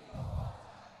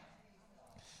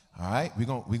 All right, we're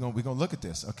gonna look at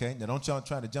this, okay? Now, don't y'all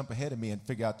try to jump ahead of me and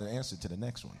figure out the answer to the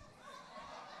next one.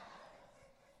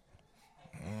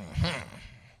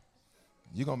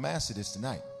 You're gonna master this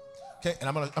tonight, okay? And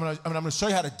I'm gonna show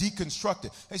you how to deconstruct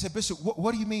it. They said, Bishop,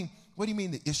 what do you mean? What do you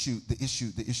mean the issue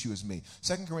is me?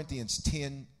 2 Corinthians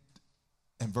 10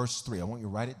 and verse 3. I want you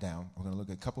to write it down. We're gonna look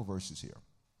at a couple verses here.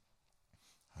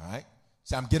 All right.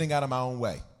 Say, I'm getting out of my own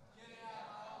way.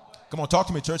 Come on, talk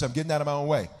to me, church. I'm getting out of my own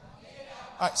way.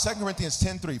 All right, 2 Corinthians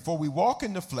 10:3. For we walk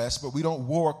in the flesh, but we don't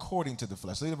war according to the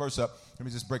flesh. Leave the verse up. Let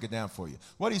me just break it down for you.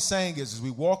 What he's saying is we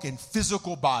walk in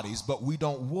physical bodies, but we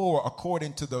don't war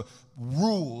according to the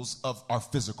rules of our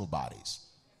physical bodies.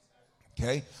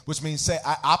 Okay? Which means, say,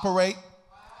 I operate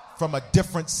from a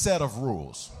different set of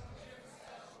rules.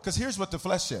 Because here's what the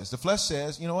flesh says. The flesh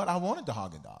says, you know what? I wanted the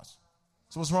Haagen-Dazs.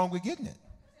 So what's wrong with getting it?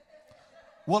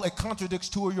 Well, it contradicts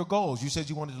two of your goals. You said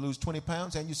you wanted to lose 20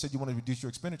 pounds, and you said you wanted to reduce your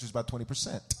expenditures by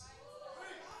 20%.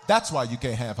 That's why you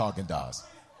can't have Haagen-Dazs.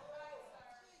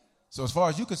 So as far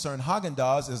as you're concerned,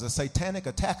 Haagen-Dazs is a satanic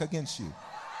attack against you.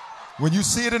 When you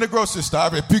see it in the grocery store, I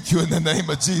rebuke you in the name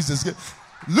of Jesus.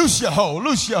 Loose your hold,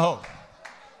 loose your hold.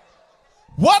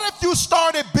 What if you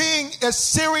started being as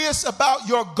serious about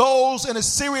your goals and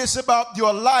as serious about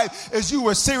your life as you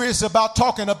were serious about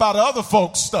talking about other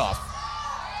folks' stuff?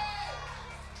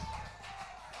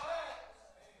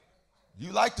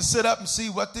 You like to sit up and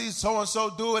see what these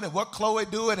so-and-so doing and what Chloe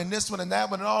doing and this one and that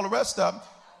one and all the rest of them.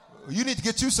 You need to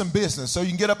get you some business so you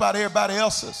can get up out of everybody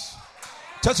else's.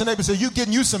 Touch your neighbor and say, you're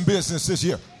getting you some business this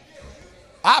year.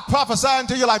 I prophesy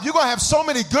into your life. You're going to have so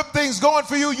many good things going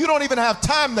for you, you don't even have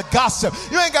time to gossip.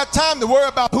 You ain't got time to worry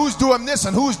about who's doing this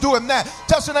and who's doing that.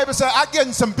 Touch your neighbor and say, I'm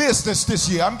getting some business this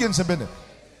year. I'm getting some business.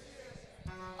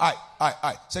 All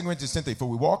right. 2 Corinthians 10:3. For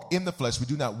we walk in the flesh, we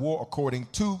do not war according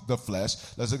to the flesh.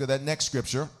 Let's look at that next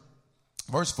scripture.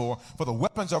 Verse 4. For the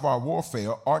weapons of our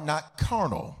warfare are not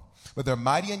carnal, but they're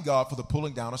mighty in God for the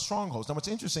pulling down of strongholds. Now what's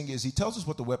interesting is he tells us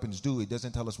what the weapons do. He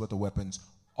doesn't tell us what the weapons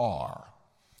are.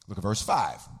 Look at verse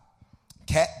 5.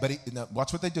 Now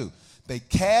watch what they do. They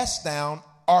cast down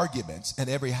arguments and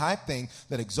every high thing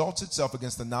that exalts itself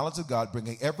against the knowledge of God,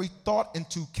 bringing every thought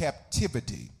into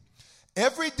captivity.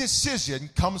 Every decision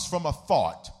comes from a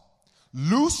thought.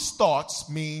 Loose thoughts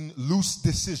mean loose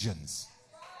decisions.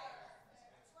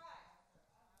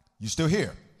 You still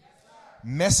here?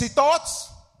 Messy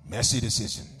thoughts, messy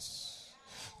decisions.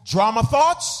 Drama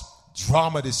thoughts,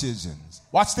 drama decisions.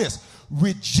 Watch this.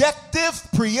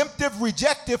 Preemptive,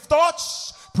 rejective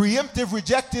thoughts, preemptive,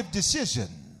 rejective decisions.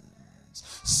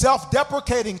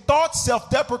 Self-deprecating thoughts,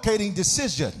 self-deprecating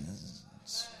decisions.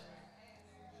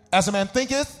 As a man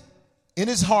thinketh in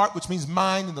his heart, which means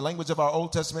mind in the language of our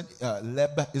Old Testament,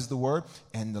 leb is the word,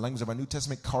 and the language of our New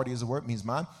Testament, cardi is the word, means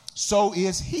mind. So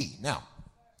is he. Now,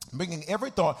 bringing every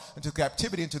thought into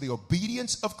captivity into the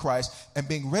obedience of Christ, and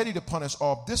being ready to punish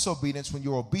all disobedience when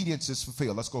your obedience is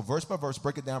fulfilled. Let's go verse by verse,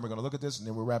 break it down. We're going to look at this, and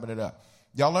then we're wrapping it up.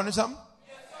 Y'all learning something?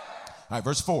 Yes, sir. All right,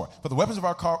 verse 4. For the weapons of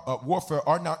our warfare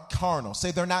are not carnal.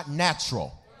 Say they're not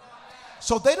natural.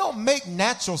 So they don't make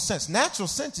natural sense. Natural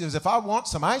sense is if I want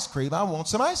some ice cream, I want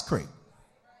some ice cream.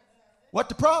 What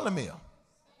the problem is?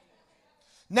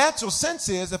 Natural sense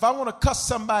is if I want to cuss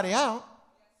somebody out,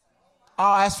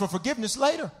 I'll ask for forgiveness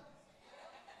later.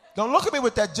 Don't look at me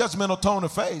with that judgmental tone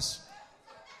of face.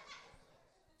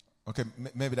 Okay,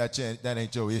 maybe that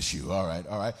ain't your issue. All right.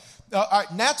 All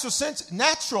right, natural sense,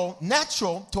 natural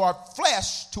to our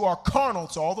flesh, to our carnal,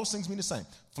 so all those things mean the same.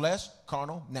 Flesh,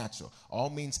 carnal, natural. All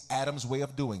means Adam's way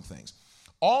of doing things.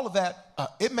 All of that,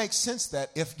 it makes sense that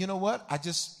if, you know what, I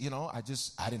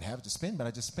didn't have it to spend, but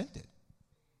I just spent it.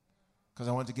 Because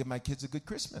I wanted to give my kids a good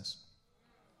Christmas.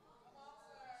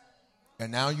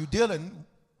 And now you're dealing,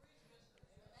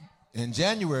 in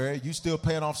January, you still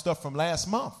paying off stuff from last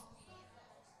month.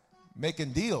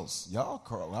 Making deals. Y'all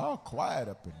quiet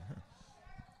up in here.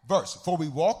 Verse, for we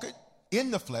walk it in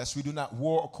the flesh, we do not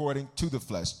war according to the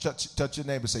flesh. Touch your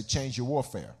neighbor, say, change your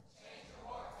warfare.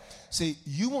 See,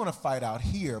 you want to fight out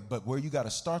here, but where you got to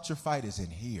start your fight is in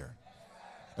here.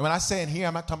 And when I say in here,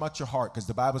 I'm not talking about your heart, because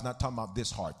the Bible's not talking about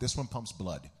this heart. This one pumps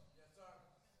blood.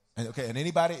 And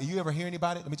anybody, you ever hear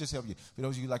anybody? Let me just help you. For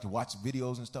those of you who like to watch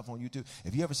videos and stuff on YouTube,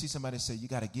 if you ever see somebody say you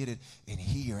got to get it in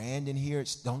here and in here,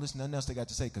 don't listen to nothing else they got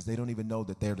to say, because they don't even know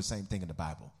that they're the same thing in the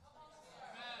Bible.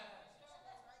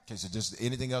 Okay, so just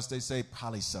anything else they say,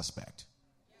 probably suspect.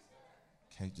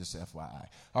 Okay, just FYI.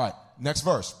 All right, next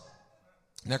verse.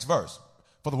 Next verse.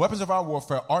 For the weapons of our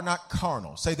warfare are not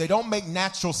carnal. Say they don't make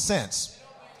natural sense.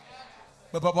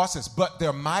 But watch this. But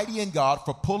they're mighty in God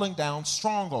for pulling down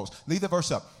strongholds. Leave the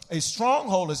verse up. A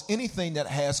stronghold is anything that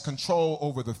has control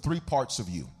over the three parts of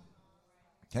you.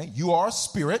 Okay? You are a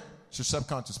spirit. It's your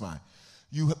subconscious mind.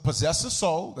 You possess a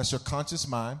soul. That's your conscious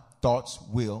mind, thoughts,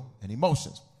 will, and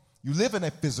emotions. You live in a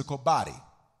physical body.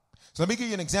 So let me give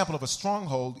you an example of a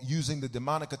stronghold using the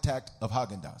demonic attack of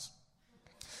Haagen-Dazs.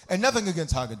 And nothing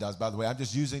against Haagen-Dazs, by the way. I'm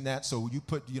just using that. So you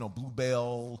put,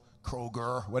 Bluebell,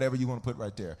 Kroger, whatever you want to put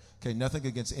right there. Okay, nothing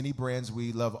against any brands.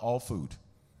 We love all food.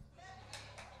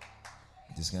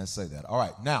 I'm just going to say that. All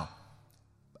right, now,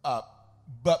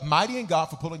 but mighty in God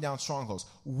for pulling down strongholds.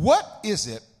 What is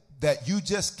it that you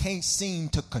just can't seem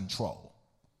to control?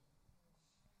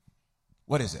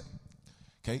 What is it?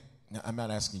 Okay, now I'm not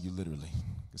asking you literally,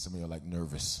 because some of you are like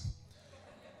nervous.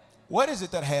 What is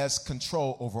it that has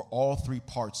control over all three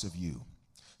parts of you?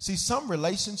 See, some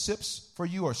relationships for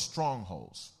you are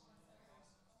strongholds.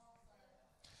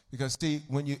 Because see,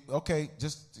 when you,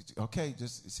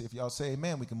 just see if y'all say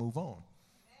amen, we can move on.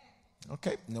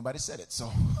 Okay, nobody said it,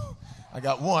 so I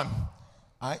got one.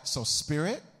 All right, so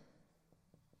spirit,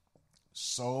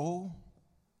 soul,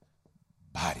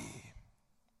 body.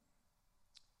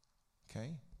 Okay,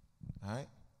 all right.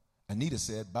 Anita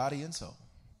said body and soul.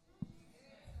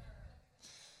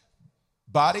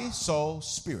 Body, soul,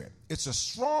 spirit. It's a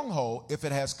stronghold if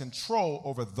it has control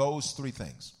over those three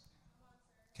things.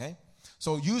 Okay?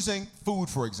 So using food,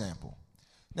 for example.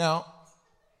 Now,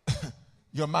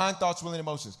 your mind, thoughts, will, and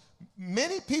emotions.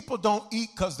 Many people don't eat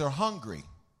because they're hungry.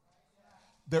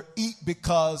 They eat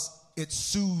because it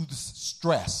soothes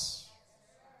stress.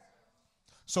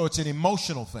 So it's an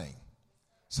emotional thing.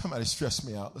 Somebody stressed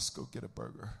me out. Let's go get a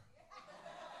burger.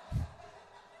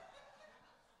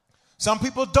 Some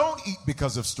people don't eat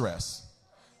because of stress.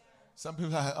 Some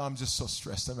people are, I'm just so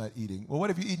stressed, I'm not eating. Well, what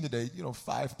have you eaten today?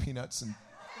 5 peanuts and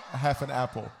a half an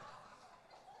apple.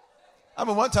 I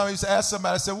mean, one time I used to ask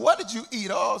somebody, I said, what did you eat?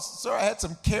 Oh, sir, I had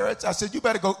some carrots. I said, you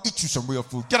better go eat you some real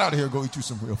food. Get out of here and go eat you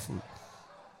some real food.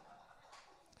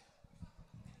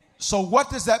 So what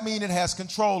does that mean it has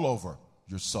control over?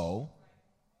 Your soul,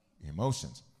 your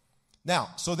emotions. Now,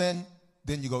 so then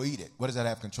you go eat it. What does that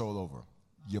have control over?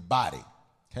 Your body,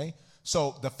 okay?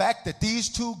 So the fact that these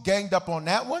two ganged up on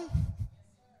that one,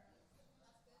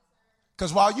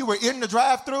 because while you were in the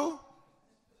drive-thru,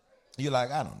 you're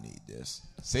like, I don't need this.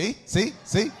 See?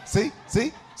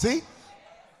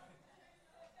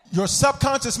 Your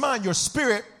subconscious mind, your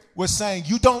spirit was saying,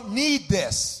 you don't need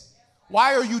this.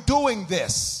 Why are you doing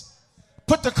this?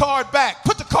 Put the card back.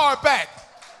 Put the card back.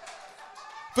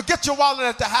 Forget your wallet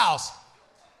at the house.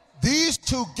 These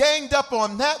two ganged up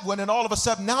on that one, and all of a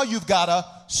sudden now you've got a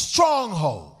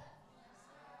stronghold.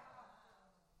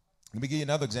 Let me give you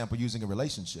another example using a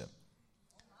relationship.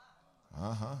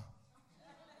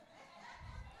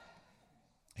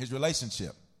 His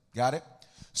relationship. Got it?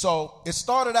 So it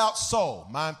started out soul,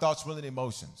 mind, thoughts, will, and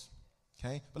emotions.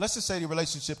 Okay? But let's just say the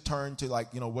relationship turned to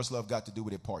like, what's love got to do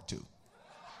with it, part 2.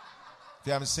 If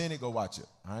you haven't seen it, go watch it.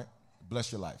 All right?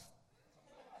 Bless your life.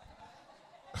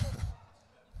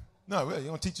 No, really, you're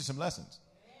going to teach you some lessons.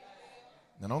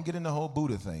 Now, don't get in the whole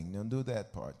Buddha thing. Don't do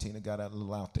that part. Tina got a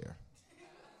little out there.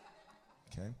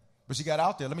 Okay? But she got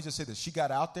out there. Let me just say this. She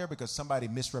got out there because somebody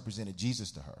misrepresented Jesus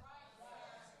to her.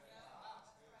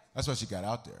 That's why she got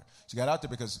out there. She got out there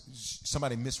because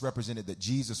somebody misrepresented that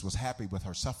Jesus was happy with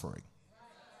her suffering.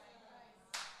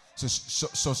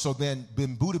 So then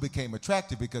Buddha became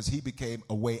attractive because he became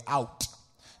a way out,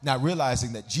 not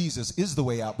realizing that Jesus is the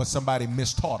way out, but somebody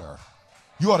mistaught her.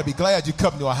 You ought to be glad you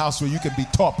come to a house where you can be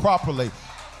taught properly.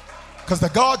 Because the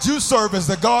God you serve is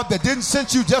the God that didn't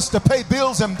send you just to pay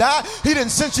bills and die. He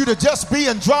didn't send you to just be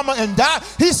in drama and die.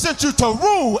 He sent you to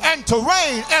rule and to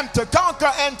reign and to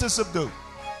conquer and to subdue.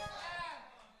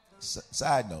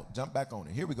 Side note, jump back on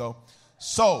it. Here we go.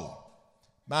 So,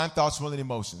 mind, thoughts, will, and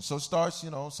emotions. So it starts,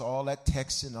 so all that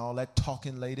texting, all that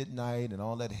talking late at night, and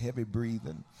all that heavy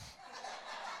breathing.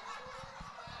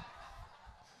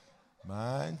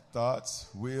 Mind, thoughts,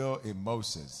 will,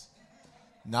 emotions.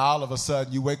 Now all of a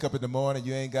sudden you wake up in the morning,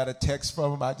 you ain't got a text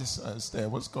from them. I just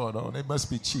understand what's going on. They must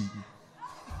be cheating.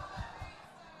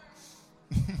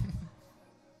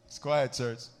 It's quiet,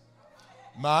 church.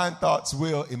 Mind, thoughts,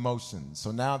 will, emotions.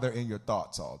 So now they're in your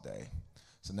thoughts all day.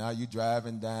 So now you're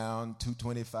driving down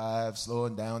 225,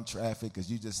 slowing down traffic because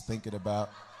you're just thinking about.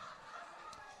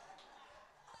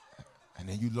 And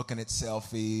then you're looking at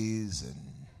selfies and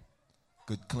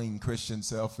good, clean Christian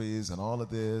selfies and all of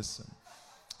this. And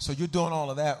so you're doing all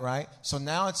of that, right? So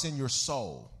now it's in your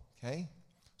soul, okay?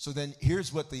 So then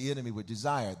here's what the enemy would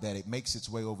desire, that it makes its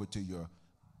way over to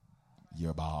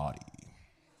your body.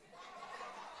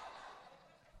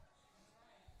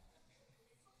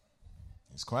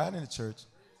 It's quiet in the church.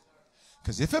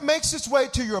 Because if it makes its way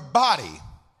to your body,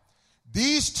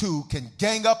 these two can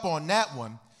gang up on that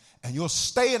one, and you'll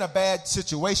stay in a bad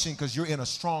situation because you're in a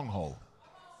stronghold.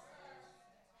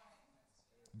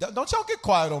 Don't y'all get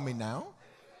quiet on me now.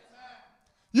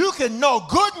 You can know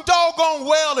good and doggone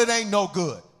well it ain't no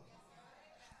good.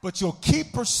 But you'll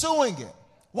keep pursuing it.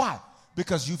 Why?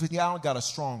 Because you've now got a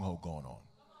stronghold going on.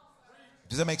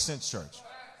 Does that make sense, church?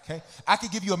 Okay? I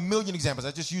could give you a million examples.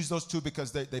 I just use those two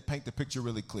because they paint the picture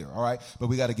really clear, all right? But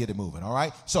we got to get it moving, all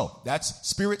right? So that's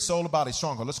spirit, soul, and body,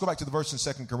 stronghold. Let's go back to the verse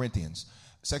in 2 Corinthians.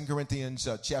 2 Corinthians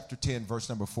chapter 10, verse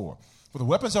number 4. For the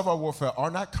weapons of our warfare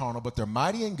are not carnal, but they're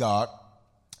mighty in God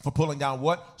for pulling down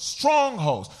what?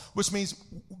 Strongholds. Which means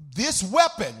this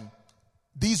weapon,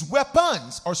 these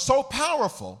weapons are so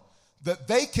powerful that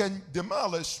they can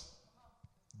demolish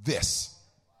this.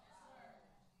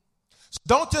 So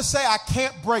don't just say, I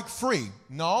can't break free.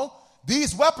 No,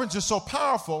 these weapons are so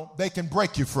powerful, they can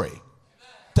break you free.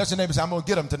 Touch your neighbor and say, I'm going to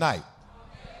get them tonight.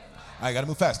 All right, got to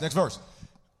move fast. Next verse.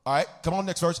 All right, come on,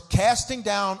 next verse. Casting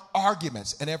down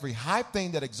arguments and every high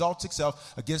thing that exalts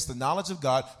itself against the knowledge of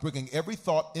God, bringing every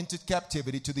thought into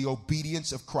captivity to the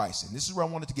obedience of Christ. And this is where I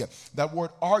wanted to get. That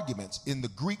word arguments in the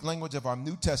Greek language of our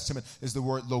New Testament is the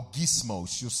word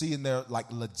logismos. You'll see in there like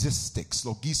logistics,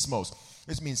 logismos.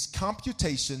 This means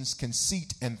computations,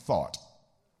 conceit, and thought.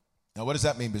 Now, what does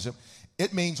that mean, Bishop?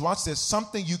 It means, watch this,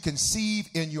 something you conceive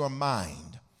in your mind.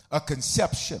 A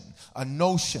conception, a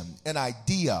notion, an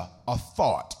idea, a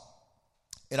thought.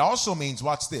 It also means,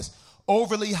 watch this,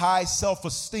 overly high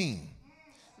self-esteem.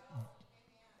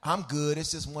 I'm good.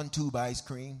 It's just one tube ice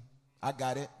cream. I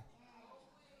got it.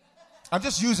 I'm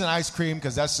just using ice cream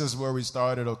because that's just where we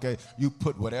started, okay? You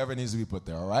put whatever needs to be put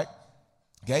there, all right?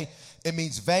 Okay? It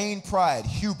means vain pride,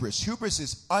 hubris. Hubris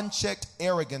is unchecked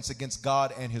arrogance against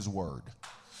God and his word.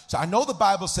 So I know the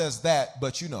Bible says that,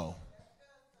 but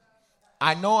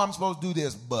I know I'm supposed to do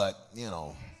this, but,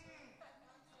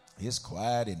 it's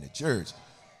quiet in the church.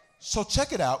 So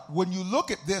check it out. When you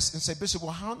look at this and say, Bishop,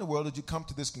 well, how in the world did you come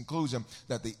to this conclusion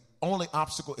that the only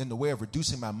obstacle in the way of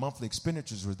reducing my monthly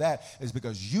expenditures was that? Is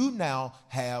because you now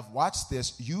have, watch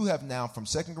this, you have now from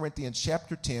 2 Corinthians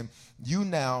chapter 10, you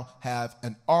now have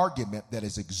an argument that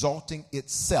is exalting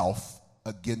itself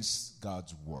against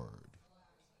God's word.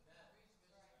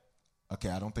 Okay,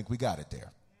 I don't think we got it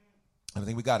there. I don't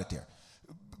think we got it there.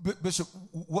 Bishop,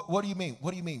 what do you mean? What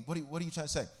do you mean? What are you trying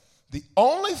to say? The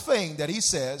only thing that he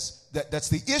says that's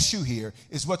the issue here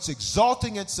is what's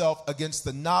exalting itself against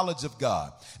the knowledge of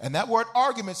God. And that word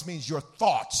arguments means your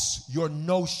thoughts, your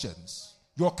notions,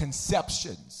 your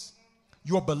conceptions,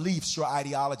 your beliefs, your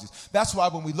ideologies. That's why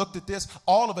when we looked at this,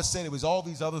 all of us said it was all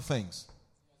these other things.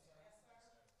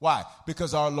 Why?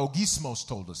 Because our logismos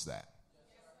told us that.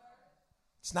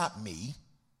 It's not me.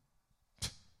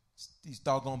 It's these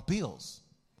doggone bills.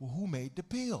 Well, who made the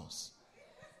bills?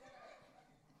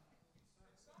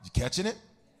 You catching it?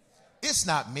 It's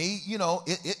not me. You know,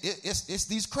 it's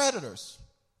these creditors.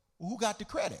 Who got the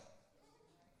credit?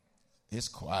 It's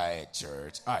quiet,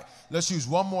 church. All right, let's use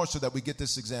one more so that we get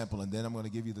this example, and then I'm going to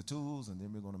give you the tools, and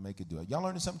then we're going to make it do it. Y'all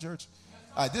learning something, church?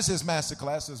 All right, this is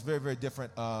Masterclass. It's very, very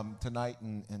different tonight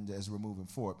and as we're moving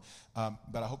forward.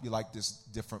 But I hope you like this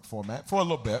different format for a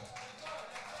little bit.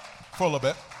 All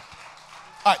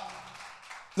right,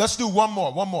 let's do one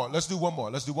more. Let's do one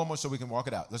more so we can walk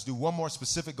it out. Let's do one more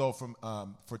specific goal for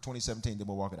 2017, then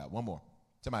we'll walk it out. One more.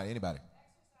 Somebody, anybody?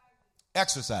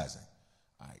 Exercising.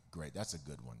 All right, great. That's a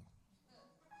good one.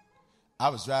 I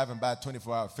was driving by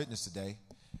 24-Hour Fitness today,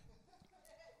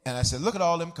 and I said, look at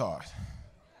all them cars.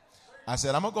 I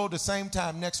said, I'm going to go the same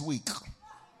time next week.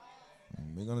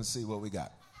 We're going to see what we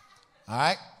got. All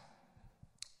right?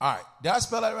 Did I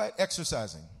spell that right?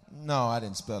 Exercising. No, I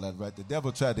didn't spell that right. The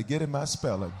devil tried to get in my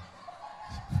spelling.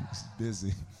 He's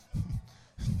busy.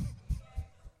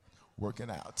 Working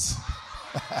out.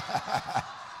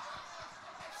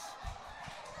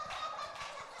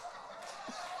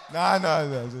 No.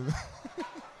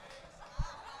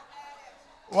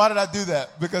 Why did I do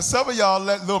that? Because some of y'all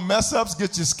let little mess ups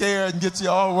get you scared and get you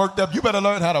all worked up. You better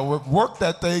learn how to work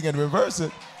that thing and reverse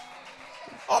it.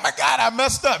 Oh my God, I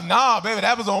messed up. Nah, baby,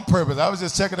 that was on purpose. I was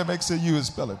just checking to make sure you was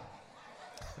spelling.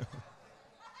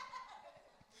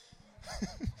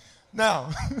 Now,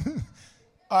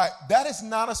 all right, that is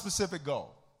not a specific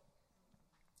goal.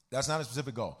 That's not a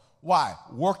specific goal. Why?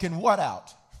 Working what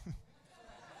out?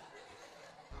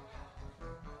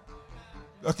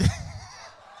 Okay.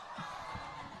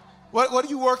 What are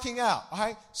you working out? All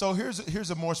right. So here's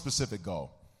a more specific goal.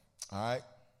 All right.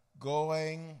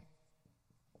 Going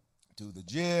to the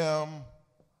gym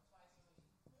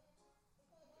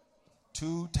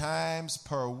 2 times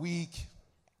per week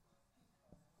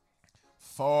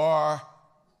for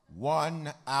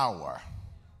 1 hour.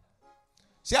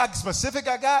 See how specific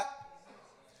I got?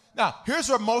 Now, here's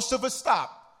where most of us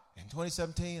stop. In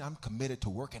 2017, I'm committed to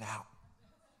working out.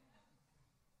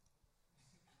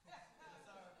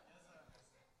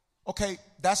 Okay,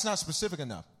 that's not specific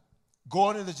enough.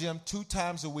 Going to the gym 2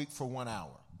 times a week for 1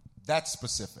 hour. That's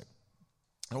specific.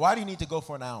 And why do you need to go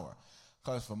for an hour?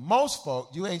 Because for most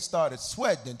folk, you ain't started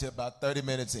sweating until about 30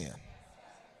 minutes in.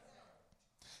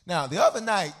 Now, the other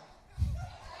night,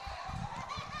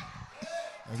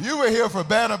 if you were here for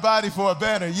Banner Body for a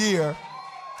Banner Year,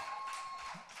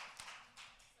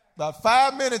 about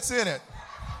 5 minutes in it,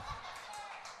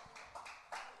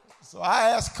 so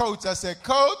I asked Coach, I said,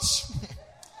 Coach,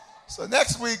 so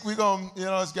next week we're going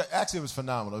to, actually it was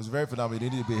phenomenal. It was very phenomenal. You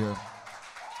need to be here.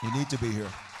 You need to be here.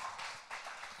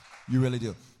 You really do.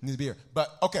 You need to be here. But,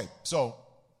 okay, so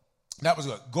that was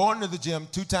good. Going to the gym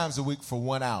 2 times a week for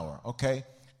 1 hour, okay?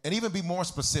 And even be more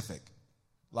specific,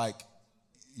 like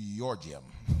your gym.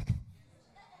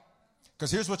 Because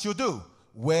here's what you'll do.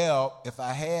 Well, if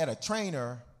I had a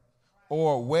trainer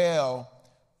or,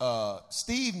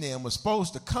 Steve Nim was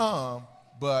supposed to come,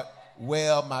 but,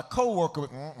 my coworker,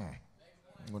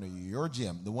 I'm going to your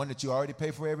gym, the one that you already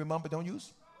pay for every month but don't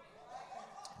use.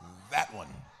 That one.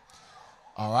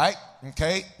 All right.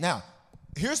 Okay. Now,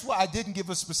 here's why I didn't give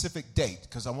a specific date,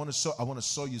 because I want to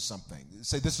show you something.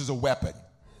 Say this is a weapon.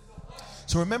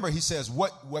 So remember, he says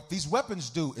what these weapons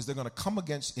do is they're going to come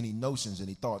against any notions,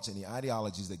 any thoughts, any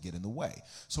ideologies that get in the way.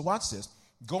 So watch this.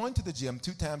 Going to the gym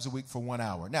 2 times a week for 1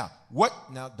 hour. Now,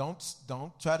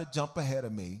 don't try to jump ahead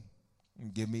of me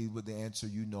and give me the answer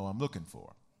you know I'm looking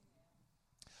for.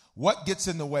 What gets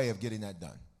in the way of getting that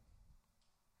done?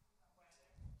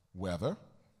 Weather.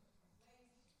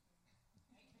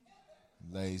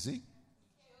 Lazy.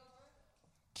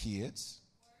 Kids.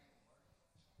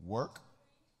 Work.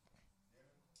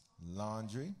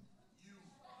 Laundry.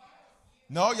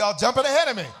 No, y'all jumping ahead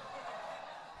of me.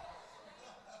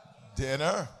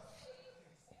 Dinner.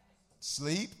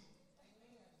 Sleep.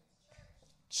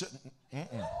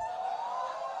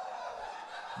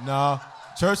 No,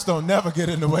 church don't never get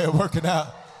in the way of working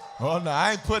out. Oh, no,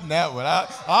 I ain't putting that one. I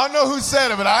don't know who said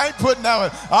it, but I ain't putting that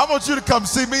one. I want you to come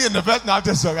see me in the vet. No, I'm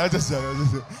just joking. I'm just joking.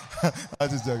 I'm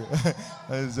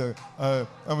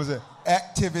going to say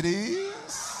activities.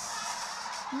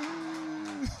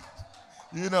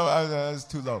 That's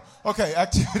too low. Okay,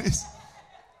 activities.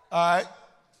 All right.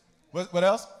 What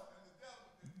else?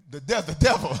 The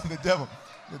devil.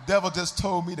 The devil just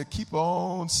told me to keep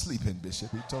on sleeping,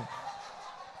 Bishop. He told me.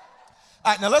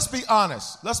 All right, now let's be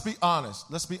honest. Let's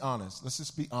just be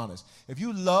honest. If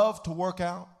you love to work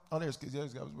out,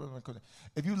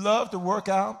 if you love to work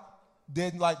out,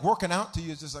 then like working out to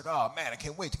you is just like, oh man, I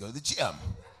can't wait to go to the gym.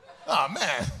 Oh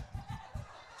man.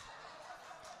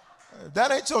 If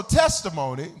that ain't your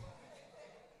testimony,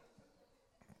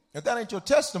 If that ain't your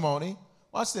testimony,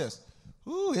 watch this.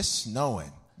 Ooh, it's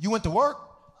snowing. You went to work?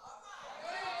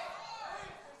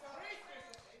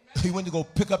 You went to go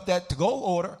pick up that to-go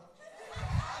order.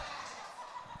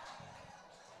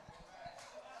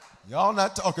 Y'all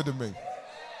not talking to me.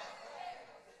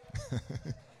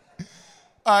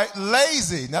 All right,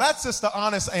 lazy. Now, that's just the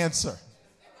honest answer.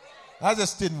 I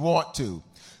just didn't want to.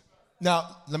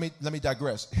 Now, let me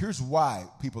digress. Here's why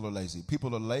people are lazy.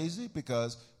 People are lazy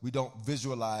because we don't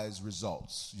visualize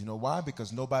results. You know why?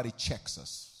 Because nobody checks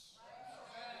us.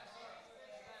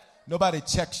 Nobody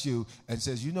checks you and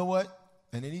says, you know what?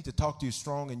 And they need to talk to you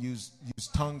strong and use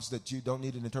tongues that you don't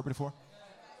need an interpreter for.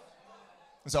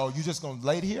 And so you just going to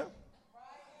lay here?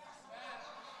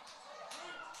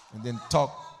 And then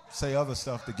say other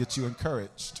stuff to get you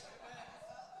encouraged.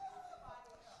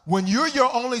 When you're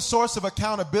your only source of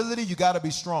accountability, you got to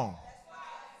be strong.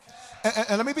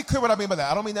 And let me be clear what I mean by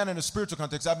that. I don't mean that in a spiritual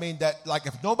context. I mean that, like,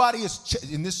 if nobody is,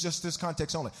 in this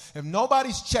context only, if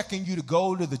nobody's checking you to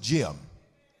go to the gym,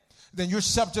 then you're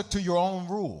subject to your own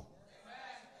rule.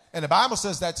 And the Bible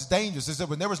says that's dangerous. It said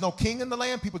when there was no king in the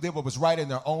land, people did what was right in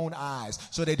their own eyes.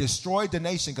 So they destroyed the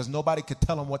nation because nobody could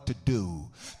tell them what to do.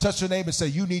 Touch your neighbor and say,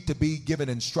 you need to be given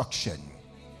instruction.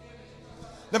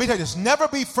 Let me tell you this. Never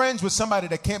be friends with somebody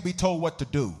that can't be told what to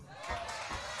do.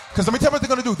 Because let me tell you what they're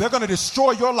going to do. They're going to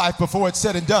destroy your life before it's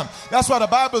said and done. That's why the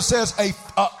Bible says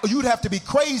you'd have to be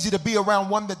crazy to be around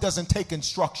one that doesn't take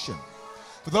instruction.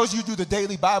 For those of you who do the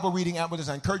daily Bible reading app with us,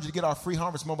 I encourage you to get our free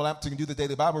Harvest mobile app so you can do the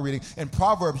daily Bible reading. In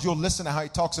Proverbs, you'll listen to how he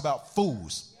talks about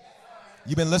fools.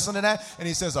 You've been listening to that? And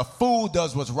he says a fool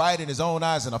does what's right in his own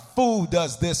eyes, and a fool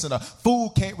does this, and a fool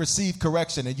can't receive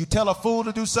correction. And you tell a fool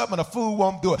to do something, and a fool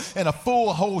won't do it. And a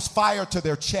fool holds fire to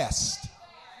their chest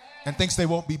and thinks they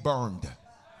won't be burned.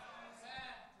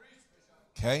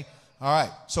 Okay? All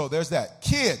right. So there's that.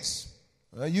 Kids,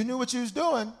 you knew what you was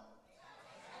doing.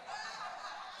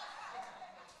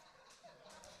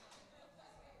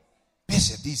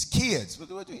 Bishop, these kids. I'm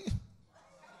going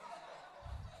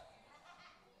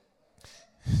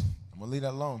to leave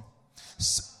that alone.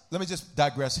 Let me just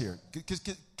digress here.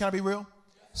 Can I be real?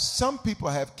 Some people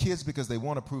have kids because they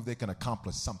want to prove they can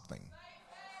accomplish something.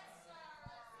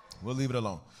 We'll leave it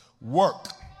alone. Work.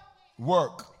 I'm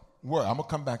going to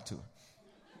come back to it.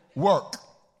 Work.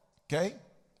 Okay?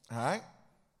 All right?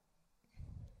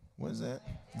 What is that?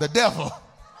 The devil.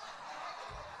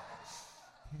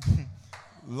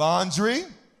 Laundry.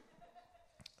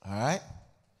 All right.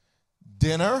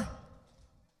 Dinner.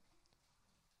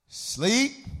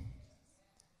 Sleep.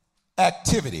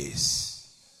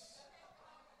 Activities.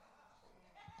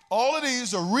 All of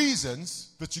these are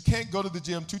reasons that you can't go to the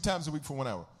gym 2 times a week for 1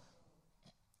 hour.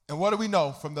 And what do we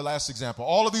know from the last example?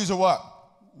 All of these are what?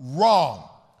 Wrong.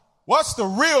 What's the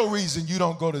real reason you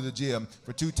don't go to the gym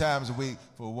for 2 times a week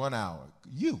for 1 hour?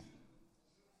 You.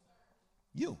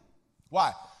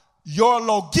 Why? Your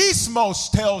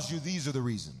logismos tells you these are the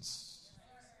reasons.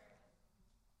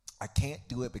 I can't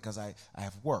do it because I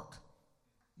have work.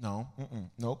 No,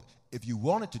 nope. If you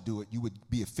wanted to do it, you would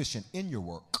be efficient in your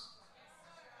work.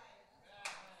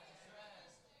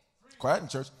 Quiet in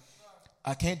church.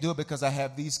 I can't do it because I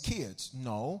have these kids.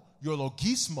 No, your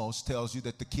logismos tells you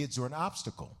that the kids are an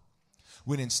obstacle.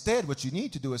 When instead what you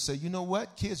need to do is say, you know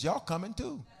what, kids, y'all coming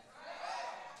too.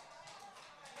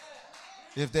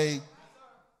 If they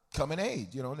come in age,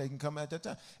 they can come at that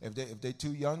time. If they're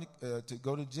too young to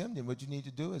go to the gym, then what you need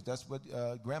to do is that's what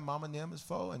grandmama and them is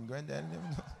for, and granddaddy and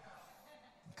them.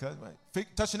 Because, right.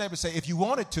 Touch your neighbor and say, if you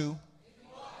wanted to,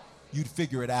 you'd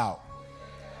figure it out.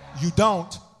 You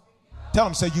don't. Tell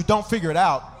them, say, you don't figure it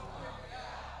out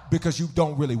because you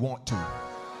don't really want to.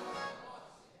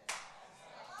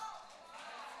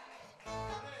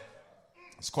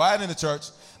 It's quiet in the church.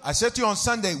 I said to you on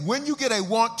Sunday, when you get a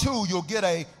want to, you'll get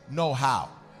a know how.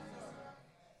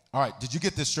 All right, did you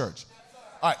get this, church?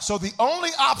 All right, so the only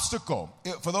obstacle,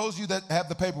 for those of you that have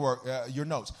the paperwork, your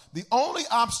notes, the only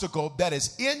obstacle that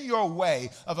is in your way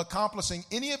of accomplishing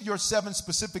any of your 7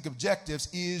 specific objectives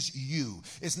is you.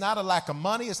 It's not a lack of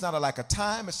money. It's not a lack of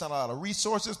time. It's not a lot of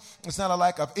resources. It's not a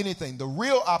lack of anything. The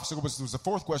real obstacle, which was the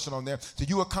 4th question on there, to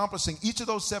you accomplishing each of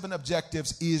those 7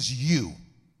 objectives is you.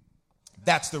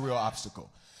 That's the real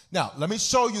obstacle. Now, let me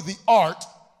show you the art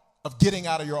of getting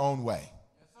out of your own way.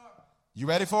 You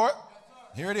ready for it?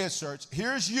 Here it is, church.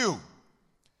 Here's you.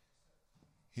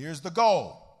 Here's the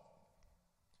goal.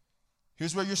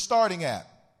 Here's where you're starting at.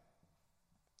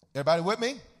 Everybody with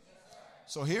me?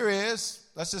 So here is,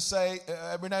 let's just say,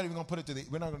 we're not even going to put it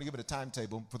we're not going to give it a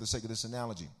timetable for the sake of this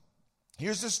analogy.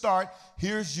 Here's the start.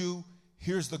 Here's you.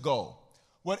 Here's the goal.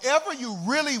 Whatever you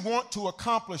really want to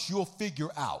accomplish, you'll figure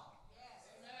out.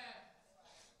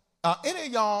 Any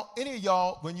of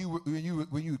y'all, when you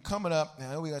were coming up,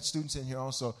 I know we got students in here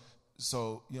also,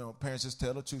 so parents, just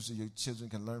tell the truth so your children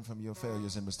can learn from your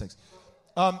failures and mistakes.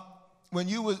 When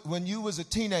you was a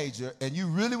teenager and you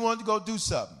really wanted to go do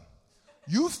something,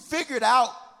 you figured out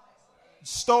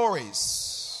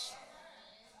stories.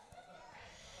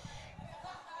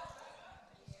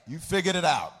 You figured it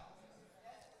out.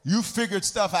 You figured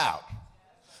stuff out.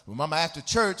 Well, Mama, after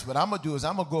church, what I'm going to do is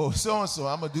I'm going to go so-and-so.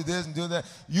 I'm going to do this and do that.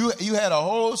 You had a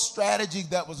whole strategy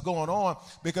that was going on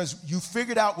because you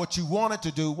figured out what you wanted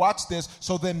to do. Watch this.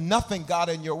 So then nothing got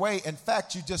in your way. In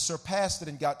fact, you just surpassed it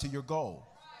and got to your goal.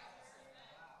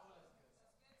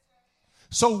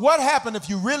 So what happened if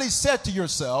you really said to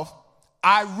yourself,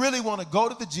 I really want to go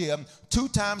to the gym 2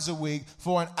 times a week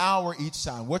for an hour each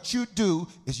time? What you do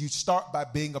is you start by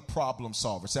being a problem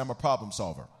solver. Say, I'm a problem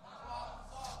solver.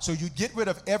 So you get rid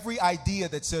of every idea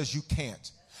that says you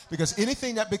can't. Because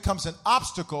anything that becomes an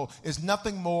obstacle is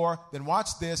nothing more than,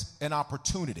 watch this, an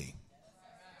opportunity.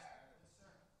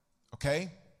 Okay?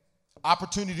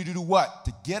 Opportunity to do what?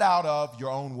 To get out of your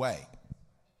own way.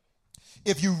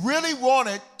 If you really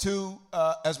wanted to,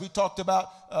 as we talked about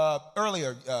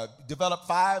earlier, develop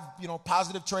 5,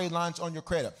 positive trade lines on your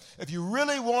credit. If you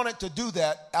really wanted to do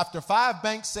that, after 5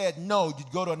 banks said no,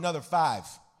 you'd go to another 5.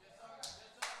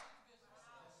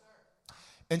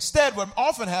 Instead, what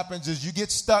often happens is you get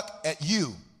stuck at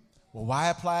you. Well, why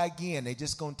apply again? They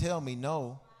just going to tell me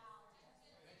no.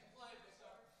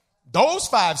 Those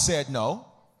 5 said no.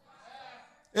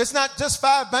 It's not just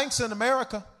 5 banks in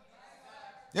America.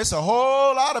 It's a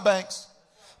whole lot of banks.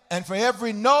 And for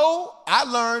every no, I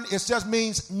learned it just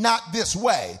means not this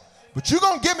way. But you're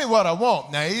going to give me what I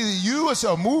want. Now, either you or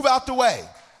so move out the way.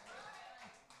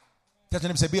 Doesn't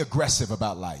even say be aggressive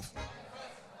about life.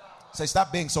 Say,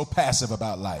 stop being so passive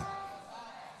about life.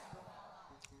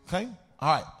 Okay?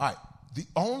 All right. The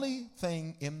only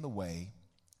thing in the way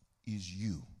is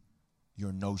you,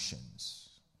 your notions,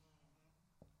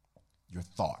 your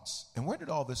thoughts. And where did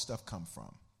all this stuff come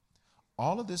from?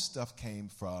 All of this stuff came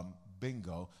from,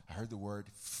 bingo, I heard the word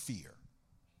fear.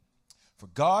 For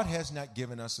God has not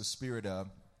given us a spirit of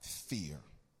fear,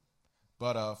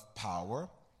 but of power,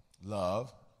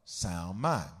 love, sound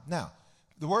mind. Now,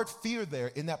 the word fear there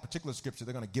in that particular scripture,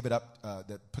 they're going to give it up,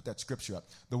 put that scripture up.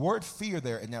 The word fear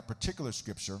there in that particular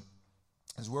scripture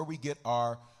is where we get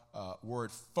our word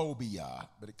phobia,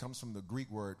 but it comes from the Greek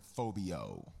word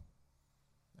phobio.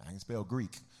 I can spell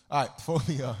Greek. All right,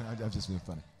 phobia. I'm just being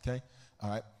funny, okay? All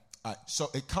right.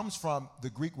 So it comes from the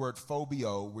Greek word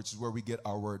phobio, which is where we get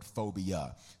our word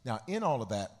phobia. Now, in all of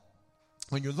that,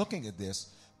 when you're looking at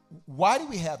this, why do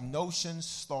we have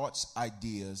notions, thoughts,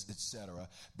 ideas, etc.,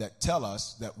 that tell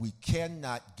us that we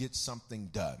cannot get something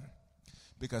done?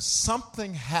 Because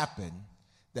something happened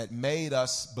that made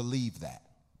us believe that.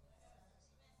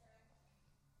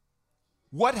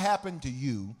 What happened to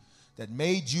you that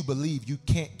made you believe you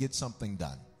can't get something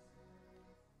done?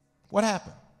 What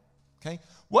happened? Okay?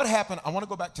 What happened? I want to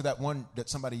go back to that one that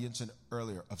somebody mentioned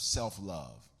earlier of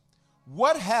self-love.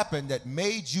 What happened that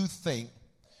made you think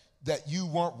that you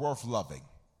weren't worth loving?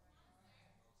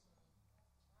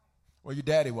 Well, your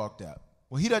daddy walked out.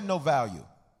 Well, he doesn't know value.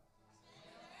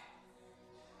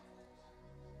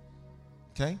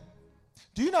 Okay?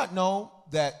 Do you not know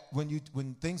that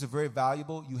when things are very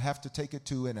valuable, you have to take it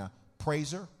to an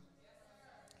appraiser?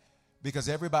 Because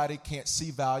everybody can't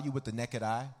see value with the naked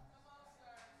eye.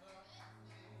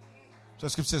 So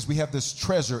Scripture says we have this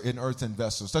treasure in earthen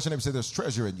vessels. Touch your neighbor and say there's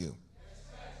treasure in you.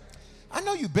 I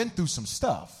know you've been through some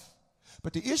stuff,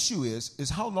 but the issue is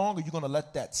how long are you going to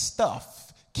let that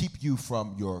stuff keep you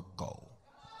from your goal?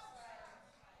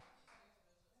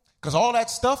 Because all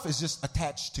that stuff is just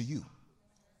attached to you.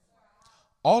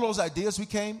 All those ideas we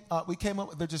came up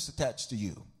with, they're just attached to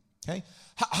you. Okay?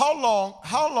 How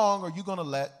long are you going to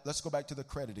let's go back to the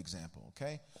credit example,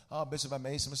 okay? Oh, Bishop, I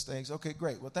made some mistakes. Okay,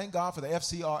 great. Well, thank God for the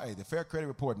FCRA, the Fair Credit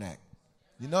Reporting Act.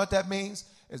 You know what that means?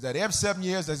 Is that every 7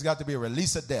 years there's got to be a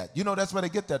release of debt. You know that's where they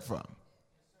get that from.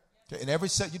 Okay, and every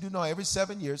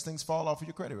 7 years things fall off of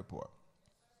your credit report.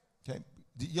 Okay,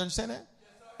 do you understand that?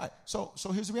 All right.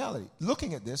 So here's the reality.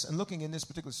 Looking at this and looking in this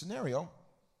particular scenario,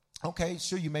 okay,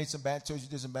 sure you made some bad choices, you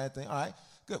did some bad things. All right,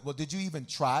 good. Well, did you even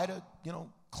try to,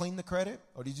 clean the credit?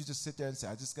 Or did you just sit there and say,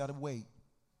 I just got to wait?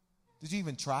 Did you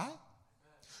even try?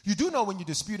 You do know when you're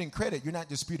disputing credit, you're not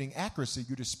disputing accuracy,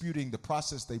 you're disputing the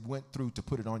process they went through to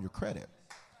put it on your credit.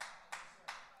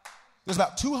 There's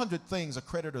about 200 things a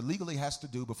creditor legally has to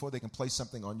do before they can place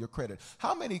something on your credit.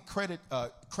 How many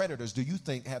creditors do you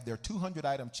think have their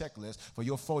 200-item checklist for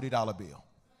your $40 bill?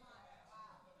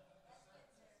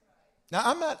 Now,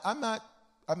 I'm not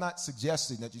not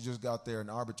suggesting that you just go out there and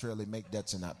arbitrarily make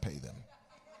debts and not pay them.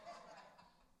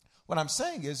 What I'm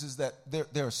saying is that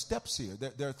there are steps here.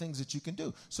 There are things that you can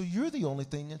do. So you're the only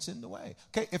thing that's in the way.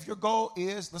 Okay, if your goal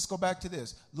is, let's go back to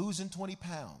this, losing 20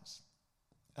 pounds.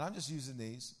 And I'm just using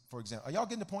these, for example. Are y'all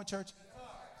getting the point, church?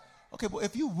 Okay, well,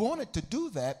 if you wanted to do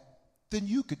that, then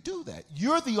you could do that.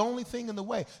 You're the only thing in the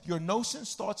way. Your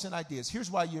notions, thoughts, and ideas. Here's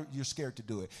why you're scared to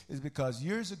do it. Is because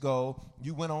years ago,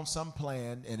 you went on some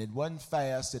plan, and it wasn't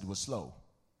fast, it was slow.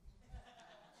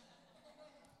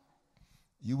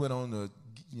 You went on the,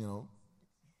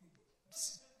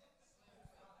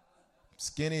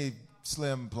 skinny,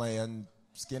 slim plan,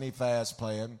 skinny, fast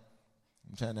plan.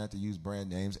 I'm trying not to use brand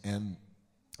names, and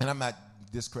I'm not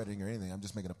discrediting or anything. I'm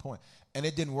just making a point. And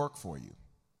it didn't work for you.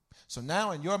 So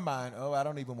now in your mind, I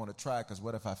don't even want to try because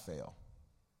what if I fail?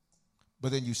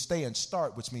 But then you stay and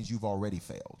start, which means you've already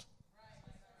failed.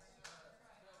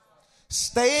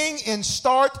 Staying in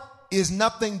start is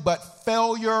nothing but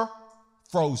failure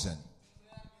frozen.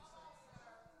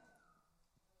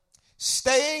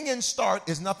 Staying in start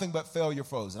is nothing but failure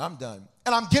frozen. I'm done.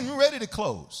 And I'm getting ready to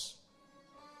close.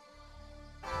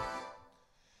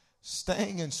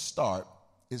 Staying in start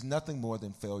is nothing more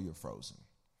than failure frozen.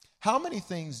 How many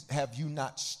things have you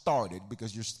not started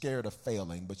because you're scared of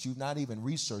failing, but you've not even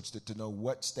researched it to know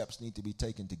what steps need to be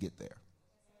taken to get there?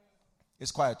 It's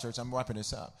quiet, church. I'm wrapping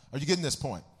this up. Are you getting this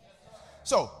point?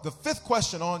 So the fifth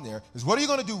question on there is, what are you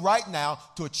going to do right now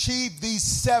to achieve these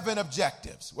 7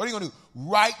 objectives? What are you going to do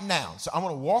right now? So I'm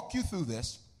going to walk you through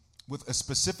this with a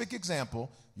specific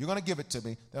example. You're going to give it to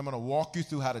me. Then I'm going to walk you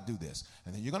through how to do this.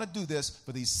 And then you're going to do this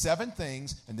for these 7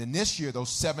 things. And then this year,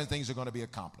 those 7 things are going to be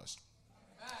accomplished.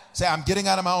 Say, I'm getting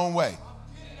out of my own way.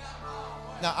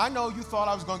 Now, I know you thought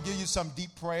I was going to give you some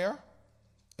deep prayer,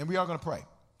 and we are going to pray.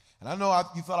 And I know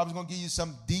you thought I was going to give you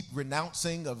some deep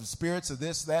renouncing of spirits of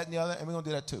this, that, and the other, and we're going to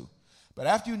do that too. But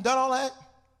after you've done all that,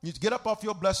 you need to get up off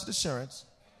your blessed assurance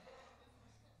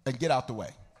and get out the way.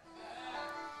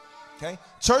 Okay?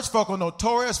 Church folk are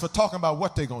notorious for talking about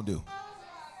what they're going to do,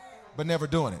 but never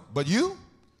doing it. But you're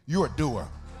a doer.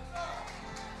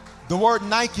 The word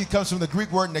Nike comes from the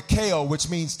Greek word nikeo, which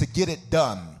means to get it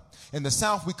done. In the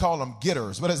South, we call them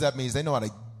getters. What does that mean? They know how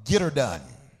to get her done.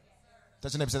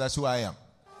 Touch your neighbor and say, that's who I am.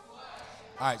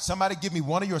 All right, somebody give me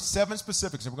one of your 7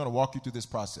 specifics, and we're going to walk you through this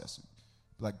process.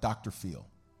 Like Dr. Phil. All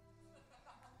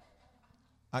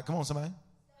right, come on, somebody.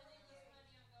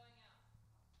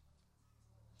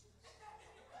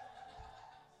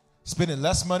 Spending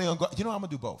less money on, I'm going to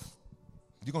do both.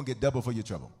 You're going to get double for your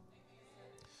trouble.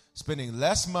 Spending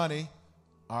less money,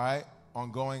 all right, on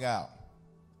going out.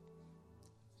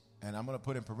 And I'm going to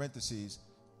put in parentheses,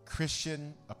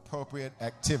 Christian appropriate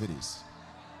activities.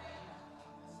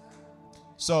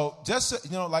 So just,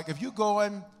 like if you're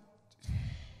going,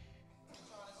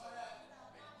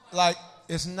 like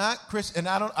it's not Christian, and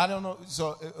I don't know,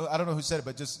 so I don't know who said it,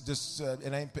 but just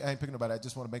and I ain't picking about it. I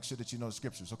just want to make sure that you know the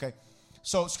scriptures, okay?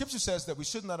 So scripture says that we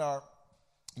shouldn't let our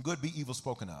good be evil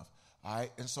spoken of. All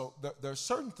right, and so there are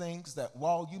certain things that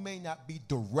while you may not be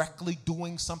directly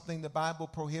doing something the Bible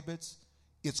prohibits,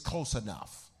 it's close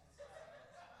enough.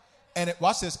 And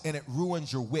watch this, and it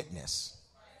ruins your witness.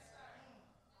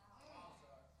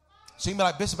 So you may be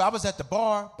like, Bishop, I was at the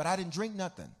bar, but I didn't drink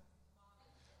nothing.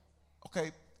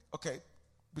 Okay,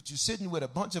 but you're sitting with a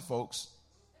bunch of folks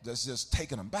that's just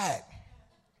taking them back.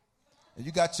 And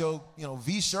you got your,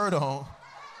 V shirt on.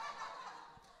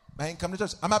 Man, come to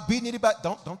church. I'm not beating anybody.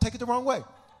 Don't take it the wrong way.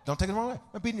 Don't take it the wrong way. I'm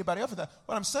not beating anybody up for that.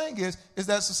 What I'm saying is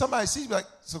that so somebody sees you like,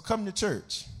 so come to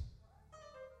church.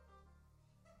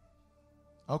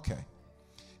 Okay.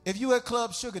 If you at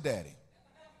Club Sugar Daddy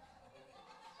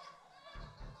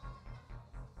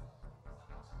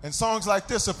and songs like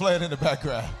this are playing in the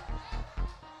background,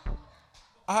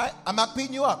 all right, I'm not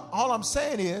beating you up. All I'm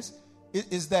saying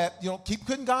is that, keep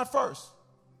putting God first.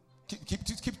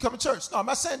 Keep coming to church. No, I'm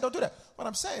not saying don't do that. What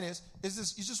I'm saying is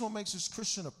this, you just want to make sure it's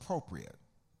Christian appropriate.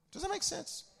 Does that make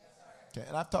sense? Okay,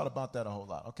 and I've thought about that a whole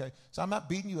lot, okay? So I'm not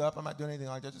beating you up. I'm not doing anything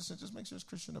like that. Just make sure it's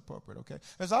Christian appropriate, okay?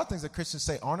 There's a lot of things that Christians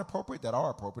say aren't appropriate that are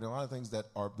appropriate, and a lot of things that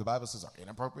the Bible says are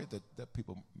inappropriate that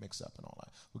people mix up and all that.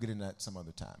 We'll get into that some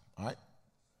other time, all right?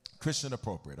 Christian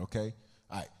appropriate, okay?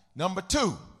 All right. Number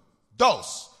 2,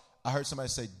 dose. I heard somebody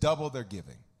say double their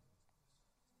giving.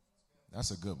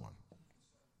 That's a good one.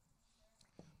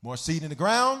 More seed in the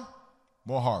ground,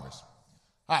 more harvest.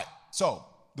 All right, so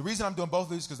the reason I'm doing both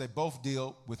of these is because they both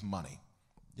deal with money.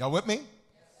 Y'all with me? Yes,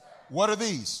 sir. What are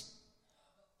these?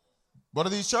 What are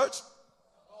these, church?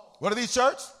 What are these,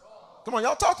 church? Come on,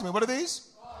 y'all talk to me. What are these?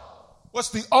 What's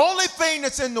the only thing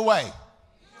that's in the way?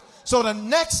 So the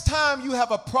next time you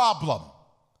have a problem,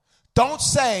 Don't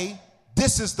say,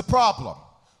 this is the problem.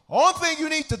 Only thing you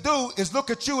need to do is look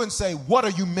at you and say, what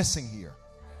are you missing here?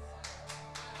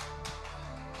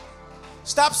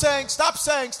 Stop saying,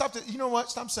 you know what?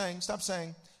 Stop saying,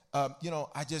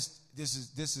 this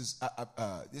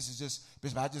is just,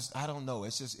 Bishop, I don't know.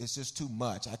 It's just too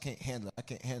much. I can't handle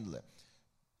it.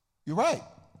 You're right.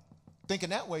 Thinking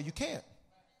that way, you can't.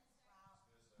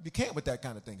 You can't with that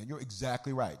kind of thinking. You're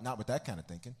exactly right. Not with that kind of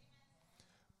thinking.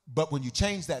 But when you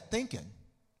change that thinking,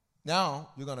 now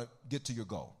you're going to get to your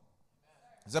goal.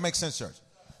 Does that make sense, church?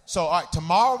 So, all right,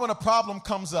 tomorrow when a problem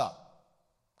comes up,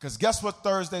 because guess what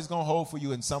Thursday is going to hold for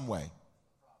you in some way?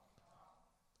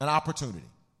 An opportunity.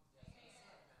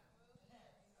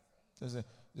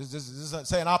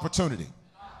 Say an opportunity.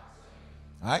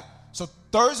 All right? So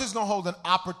Thursday's going to hold an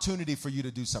opportunity for you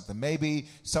to do something. Maybe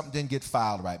something didn't get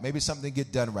filed right. Maybe something didn't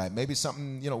get done right. Maybe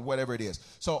something, whatever it is.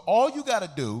 So all you got to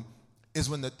do is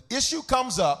when the issue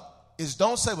comes up is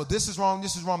don't say, well, this is wrong,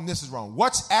 this is wrong, this is wrong.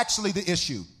 What's actually the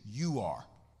issue? You are.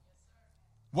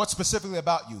 What's specifically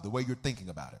about you, the way you're thinking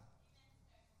about it.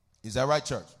 Is that right,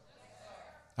 church?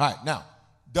 All right, now,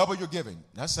 double your giving.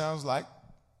 That sounds like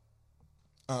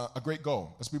a great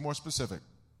goal. Let's be more specific.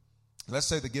 Let's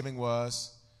say the giving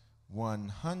was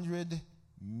 $100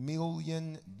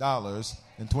 million in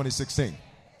 2016.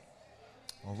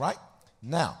 All right?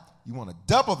 Now, you want to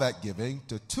double that giving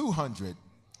to $200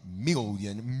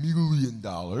 million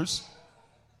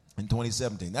in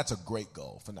 2017. That's a great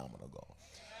goal, phenomenal goal.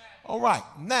 All right,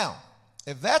 now,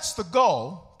 if that's the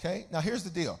goal, okay, now here's the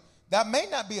deal. That may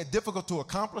not be a difficult to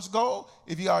accomplish goal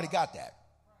if you already got that.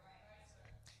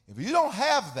 If you don't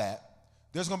have that,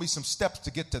 there's going to be some steps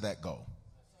to get to that goal.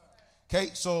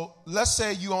 Okay, so let's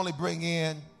say you only bring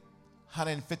in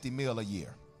 $150 million a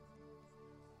year.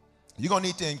 You're going to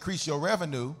need to increase your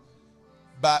revenue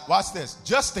by, watch this,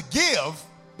 just to give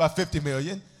by $50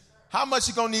 million. How much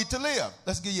you going to need to live?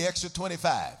 Let's give you extra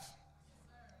 25.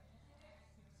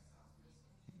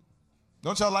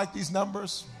 Don't y'all like these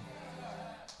numbers?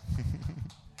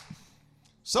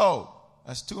 So,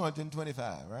 that's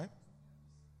 225, right?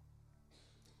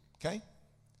 Okay?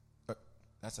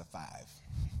 That's a 5.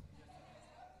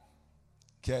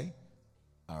 Okay?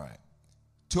 All right.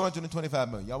 225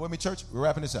 million. Y'all with me, church? We're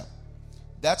wrapping this up.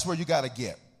 That's where you got to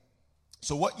get.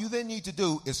 So what you then need to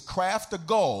do is craft a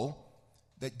goal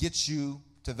that gets you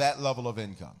to that level of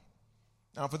income.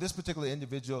 Now, for this particular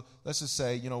individual, let's just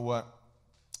say, you know what?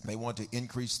 They want to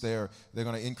increase they're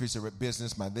going to increase their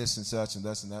business by this and such and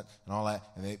this and that and all that.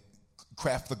 And they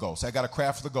craft the goal. So I got to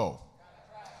craft the goal.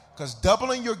 Because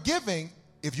doubling your giving,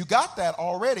 if you got that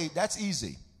already, that's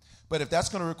easy. But if that's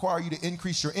going to require you to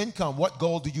increase your income, what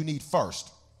goal do you need first?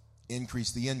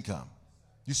 Increase the income.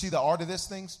 You see the art of this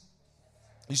things?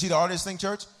 You see the art of this thing,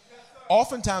 church?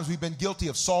 Oftentimes we've been guilty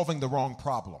of solving the wrong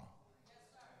problem.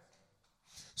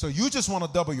 So you just want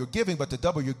to double your giving, but to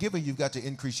double your giving, you've got to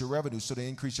increase your revenue. So to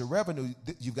increase your revenue,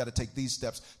 you've got to take these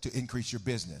steps to increase your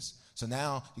business. So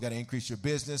now you got to increase your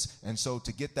business. And so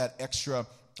to get that extra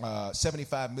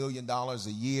 $75 million a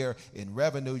year in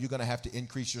revenue, you're going to have to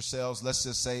increase your sales, let's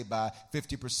just say by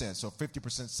 50%. So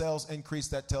 50% sales increase,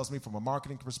 that tells me from a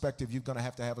marketing perspective, you're going to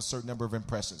have a certain number of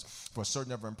impressions. For a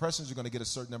certain number of impressions, you're going to get a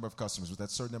certain number of customers. With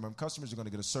that certain number of customers, you're going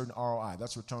to get a certain ROI.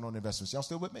 That's return on investments. Y'all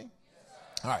still with me?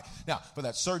 All right. Now, for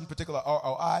that certain particular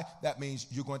ROI, that means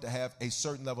you're going to have a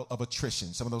certain level of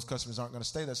attrition. Some of those customers aren't going to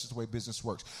stay. That's just the way business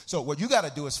works. So what you got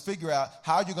to do is figure out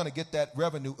how you're going to get that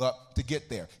revenue up to get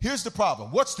there. Here's the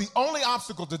problem. What's the only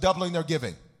obstacle to doubling their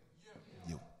giving?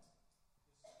 You.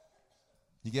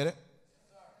 You get it?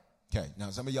 Okay. Now,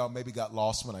 some of y'all maybe got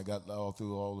lost when I got all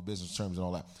through all the business terms and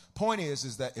all that. Point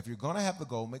is that if you're going to have the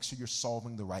goal, make sure you're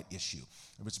solving the right issue.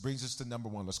 Which brings us to number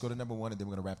one. Let's go to number one, and then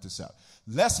we're going to wrap this up.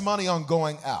 Less money on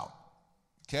going out.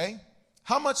 Okay?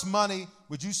 How much money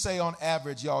would you say on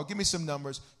average, y'all? Give me some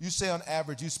numbers. You say on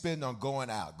average you spend on going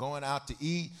out to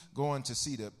eat, going to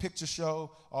see the picture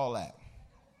show, all that.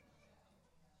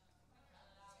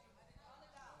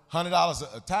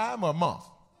 $100 a time or a month?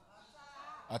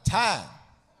 A time.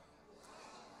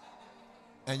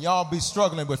 And y'all be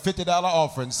struggling with $50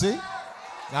 offerings. See?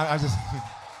 I'm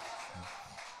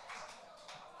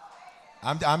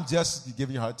just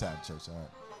giving you a hard time, church. All right.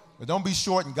 But don't be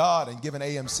shorting God and giving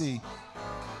AMC.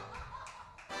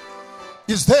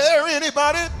 Is there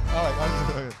anybody? All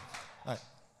right. All right.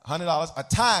 $100 a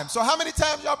time. So how many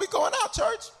times y'all be going out,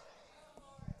 church?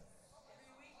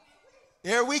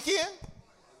 Every weekend?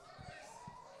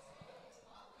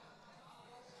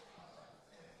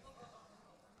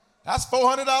 That's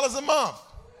 $400 a month.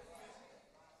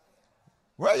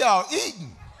 Where y'all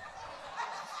eating?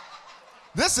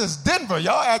 This is Denver.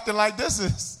 Y'all acting like this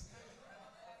is.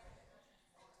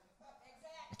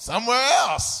 somewhere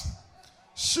else.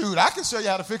 Shoot, I can show you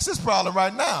how to fix this problem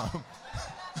right now.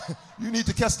 You need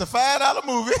to catch the $5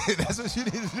 movie. That's what you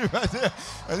need to do right there.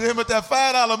 And then with that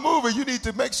 $5 movie, you need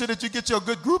to make sure that you get your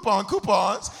good Groupon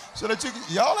coupons so that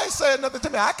y'all ain't saying nothing to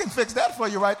me. I can fix that for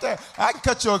you right there. I can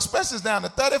cut your expenses down to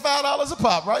 $35 a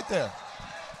pop right there.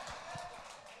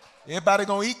 Everybody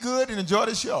gonna eat good and enjoy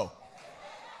the show.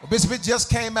 Well, Bishop, it just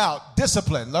came out.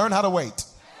 Discipline. Learn how to wait.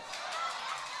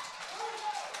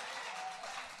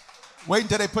 Wait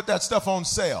until they put that stuff on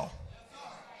sale.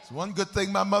 It's one good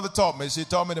thing my mother taught me. She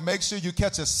taught me to make sure you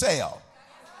catch a sale.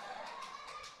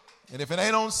 And if it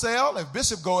ain't on sale, if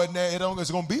Bishop go in there,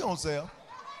 it's going to be on sale.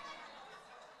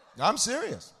 I'm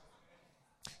serious.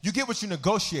 You get what you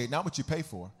negotiate, not what you pay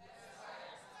for.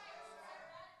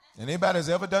 And anybody that's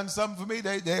ever done something for me,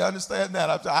 they understand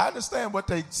that. I understand what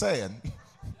they're saying.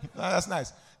 That's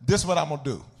nice. This is what I'm going to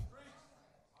do.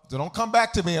 So don't come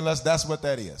back to me unless that's what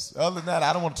that is. Other than that,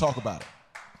 I don't want to talk about it.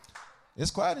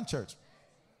 It's quiet in church.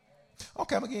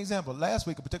 Okay, I'm going to give you an example. Last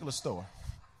week, a particular store,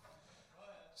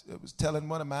 it was telling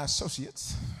one of my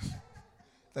associates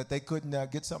that they couldn't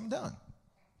get something done.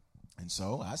 And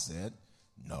so I said,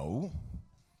 no,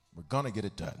 we're going to get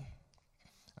it done.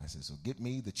 I said, so get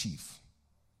me the chief,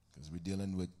 because we're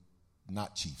dealing with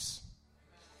not chiefs.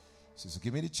 I said, so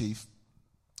give me the chief.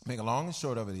 Make a long and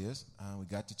short of it is, we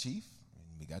got the chief,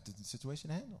 and we got the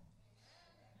situation handled.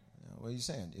 What are you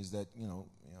saying? Is that,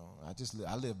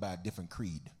 I live by a different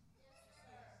creed.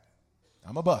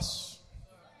 I'm a bus.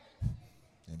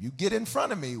 If you get in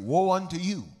front of me, woe unto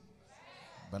you.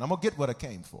 But I'm going to get what I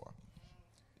came for.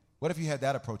 What if you had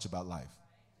that approach about life?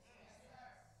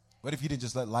 What if you didn't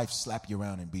just let life slap you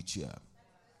around and beat you up?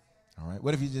 All right?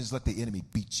 What if you just let the enemy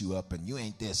beat you up and you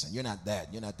ain't this and you're not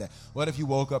that, you're not that? What if you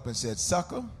woke up and said,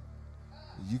 sucker,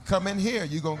 you come in here,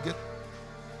 you're going to get... All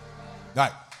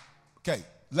right. Okay,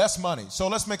 less money. So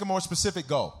let's make a more specific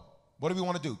goal. What do we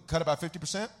want to do? Cut it by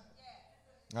 50%?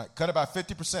 All right, cut it by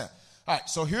 50%. All right,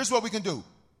 so here's what we can do.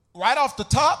 Right off the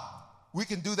top, we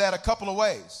can do that a couple of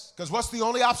ways. Because what's the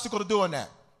only obstacle to doing that?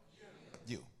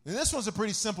 You. And this one's a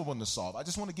pretty simple one to solve. I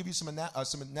just want to give you some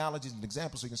analogies and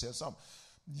examples so you can say something.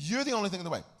 You're the only thing in the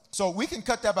way. So we can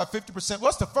cut that by 50%.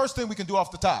 What's the first thing we can do off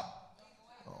the top?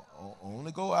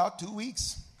 Only go out 2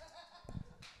 weeks.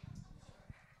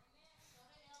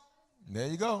 There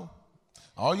you go.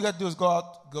 All you got to do is go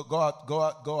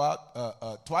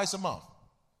out twice a month.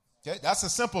 Okay, that's a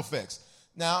simple fix.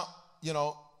 Now,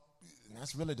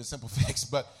 that's really the simple fix.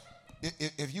 But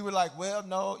if you were like, well,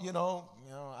 no,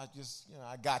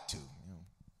 I got to.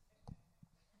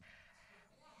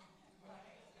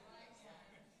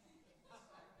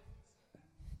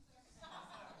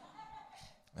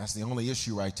 That's the only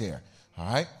issue right there.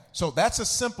 All right. So that's a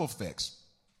simple fix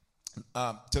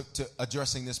to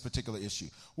addressing this particular issue.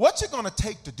 What's it going to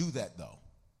take to do that, though?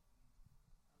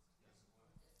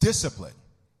 Discipline.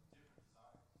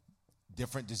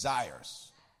 Different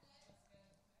desires.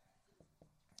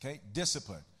 Okay,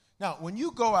 discipline. Now, when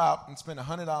you go out and spend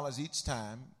 $100 each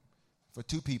time for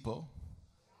two people,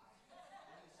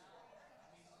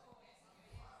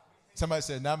 somebody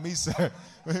said, not me, sir.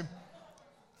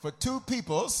 For two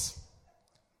peoples,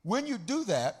 when you do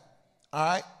that, all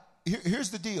right, here's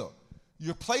the deal.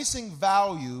 You're placing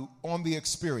value on the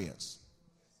experience.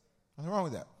 Nothing wrong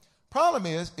with that. Problem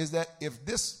is that if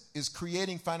this is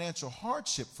creating financial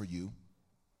hardship for you,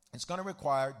 it's going to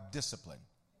require discipline.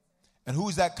 And who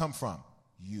does that come from?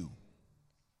 You.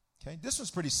 Okay, this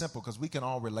one's pretty simple because we can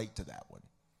all relate to that one.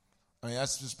 I mean,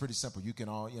 that's just pretty simple. You can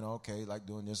all, okay, like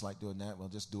doing this, like doing that. Well,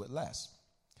 just do it less.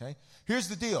 Okay, here's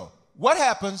the deal. What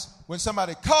happens when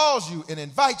somebody calls you and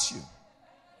invites you?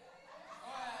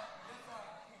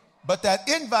 But that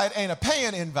invite ain't a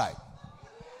paying invite.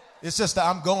 It's just a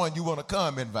I'm going, you want to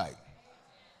come invite.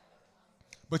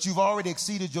 But you've already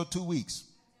exceeded your 2 weeks.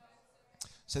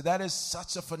 So that is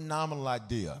such a phenomenal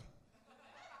idea.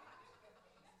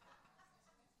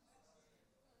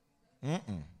 Not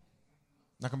going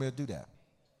to be able to do that.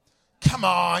 Come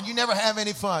on, you never have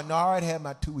any fun. No, I already had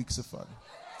my 2 weeks of fun.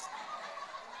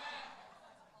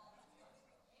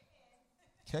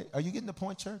 Okay, are you getting the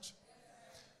point, church?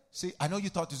 See, I know you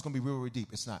thought this was going to be really deep.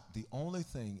 It's not. The only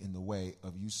thing in the way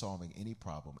of you solving any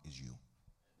problem is you.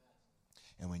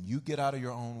 And when you get out of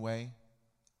your own way,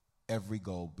 every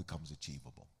goal becomes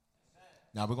achievable.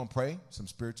 Now, we're going to pray some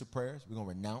spiritual prayers. We're going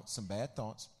to renounce some bad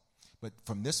thoughts. But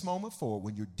from this moment forward,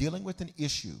 when you're dealing with an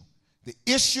issue, the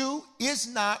issue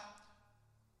is not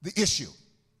the issue.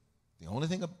 The only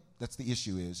thing that's the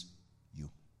issue is you.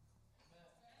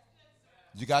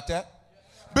 You got that?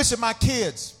 Bishop, my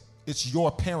kids, it's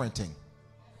your parenting.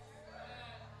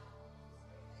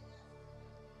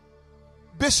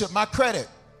 Bishop, my credit,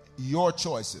 your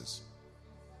choices.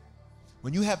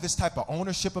 When you have this type of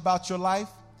ownership about your life,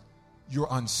 you're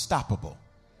unstoppable.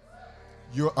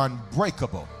 You're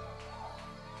unbreakable.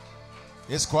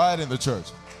 It's quiet in the church.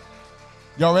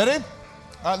 Y'all ready?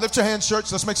 All right, lift your hands,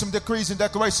 church. Let's make some decrees and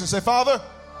declarations. Say, Father,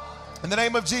 in the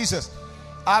name of Jesus,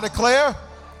 I declare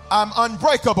I'm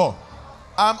unbreakable.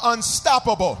 I'm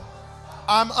unstoppable.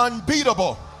 I'm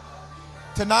unbeatable.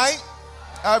 Tonight,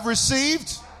 I've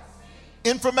received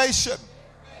information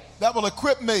that will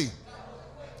equip me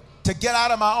to get out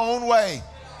of my own way.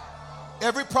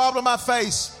 Every problem I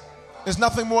face is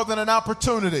nothing more than an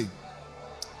opportunity.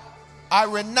 I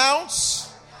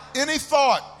renounce any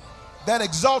thought that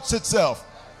exalts itself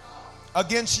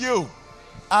against you.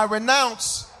 I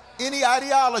renounce any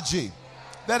ideology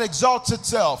that exalts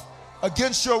itself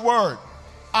against your word.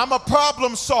 I'm a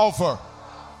problem solver.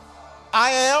 I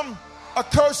am a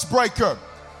curse breaker.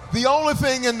 The only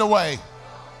thing in the way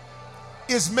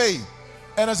is me.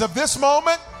 And as of this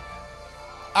moment,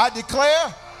 I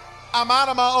declare I'm out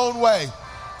of my own way.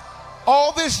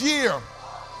 All this year,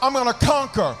 I'm going to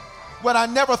conquer what I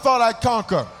never thought I'd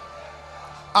conquer.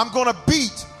 I'm going to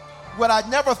beat what I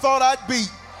never thought I'd beat.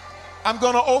 I'm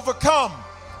going to overcome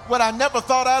what I never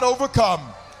thought I'd overcome.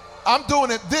 I'm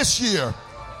doing it this year,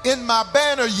 in my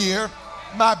banner year,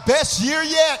 my best year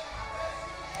yet.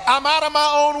 I'm out of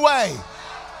my own way.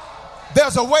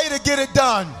 There's a way to get it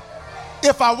done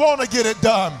if I want to get it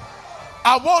done.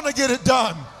 I want to get it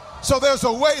done, so there's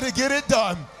a way to get it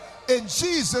done. In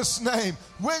Jesus' name.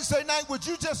 Wednesday night, would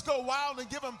you just go wild and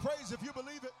give him praise if you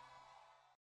believe it?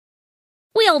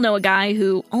 We all know a guy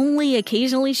who only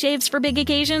occasionally shaves for big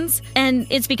occasions, and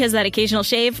it's because that occasional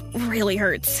shave really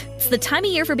hurts. It's the time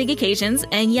of year for big occasions,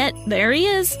 and yet there he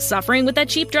is, suffering with that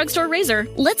cheap drugstore razor.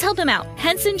 Let's help him out.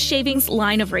 Henson Shaving's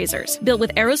line of razors, built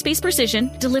with aerospace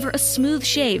precision, deliver a smooth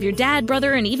shave your dad,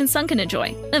 brother, and even son can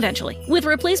enjoy, eventually. With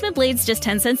replacement blades just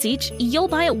 10 cents each, you'll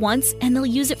buy it once, and they'll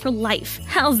use it for life.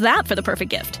 How's that for the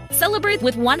perfect gift? Celebrate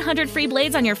with 100 free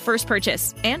blades on your first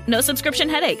purchase, and no subscription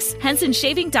headaches.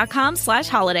 HensonShaving.com/holiday.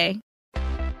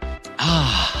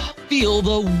 Ah, feel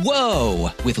the whoa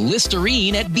with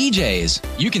Listerine at BJ's.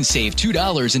 You can save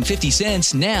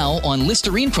 $2.50 now on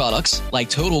Listerine products like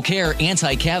Total Care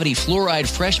Anti-Cavity Fluoride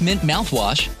Fresh Mint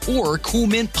Mouthwash or Cool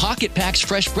Mint Pocket Packs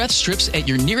Fresh Breath Strips at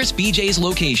your nearest BJ's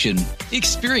location.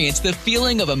 Experience the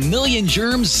feeling of a million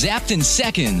germs zapped in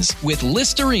seconds with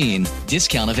Listerine.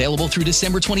 Discount available through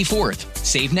December 24th.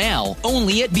 Save now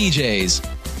only at BJ's.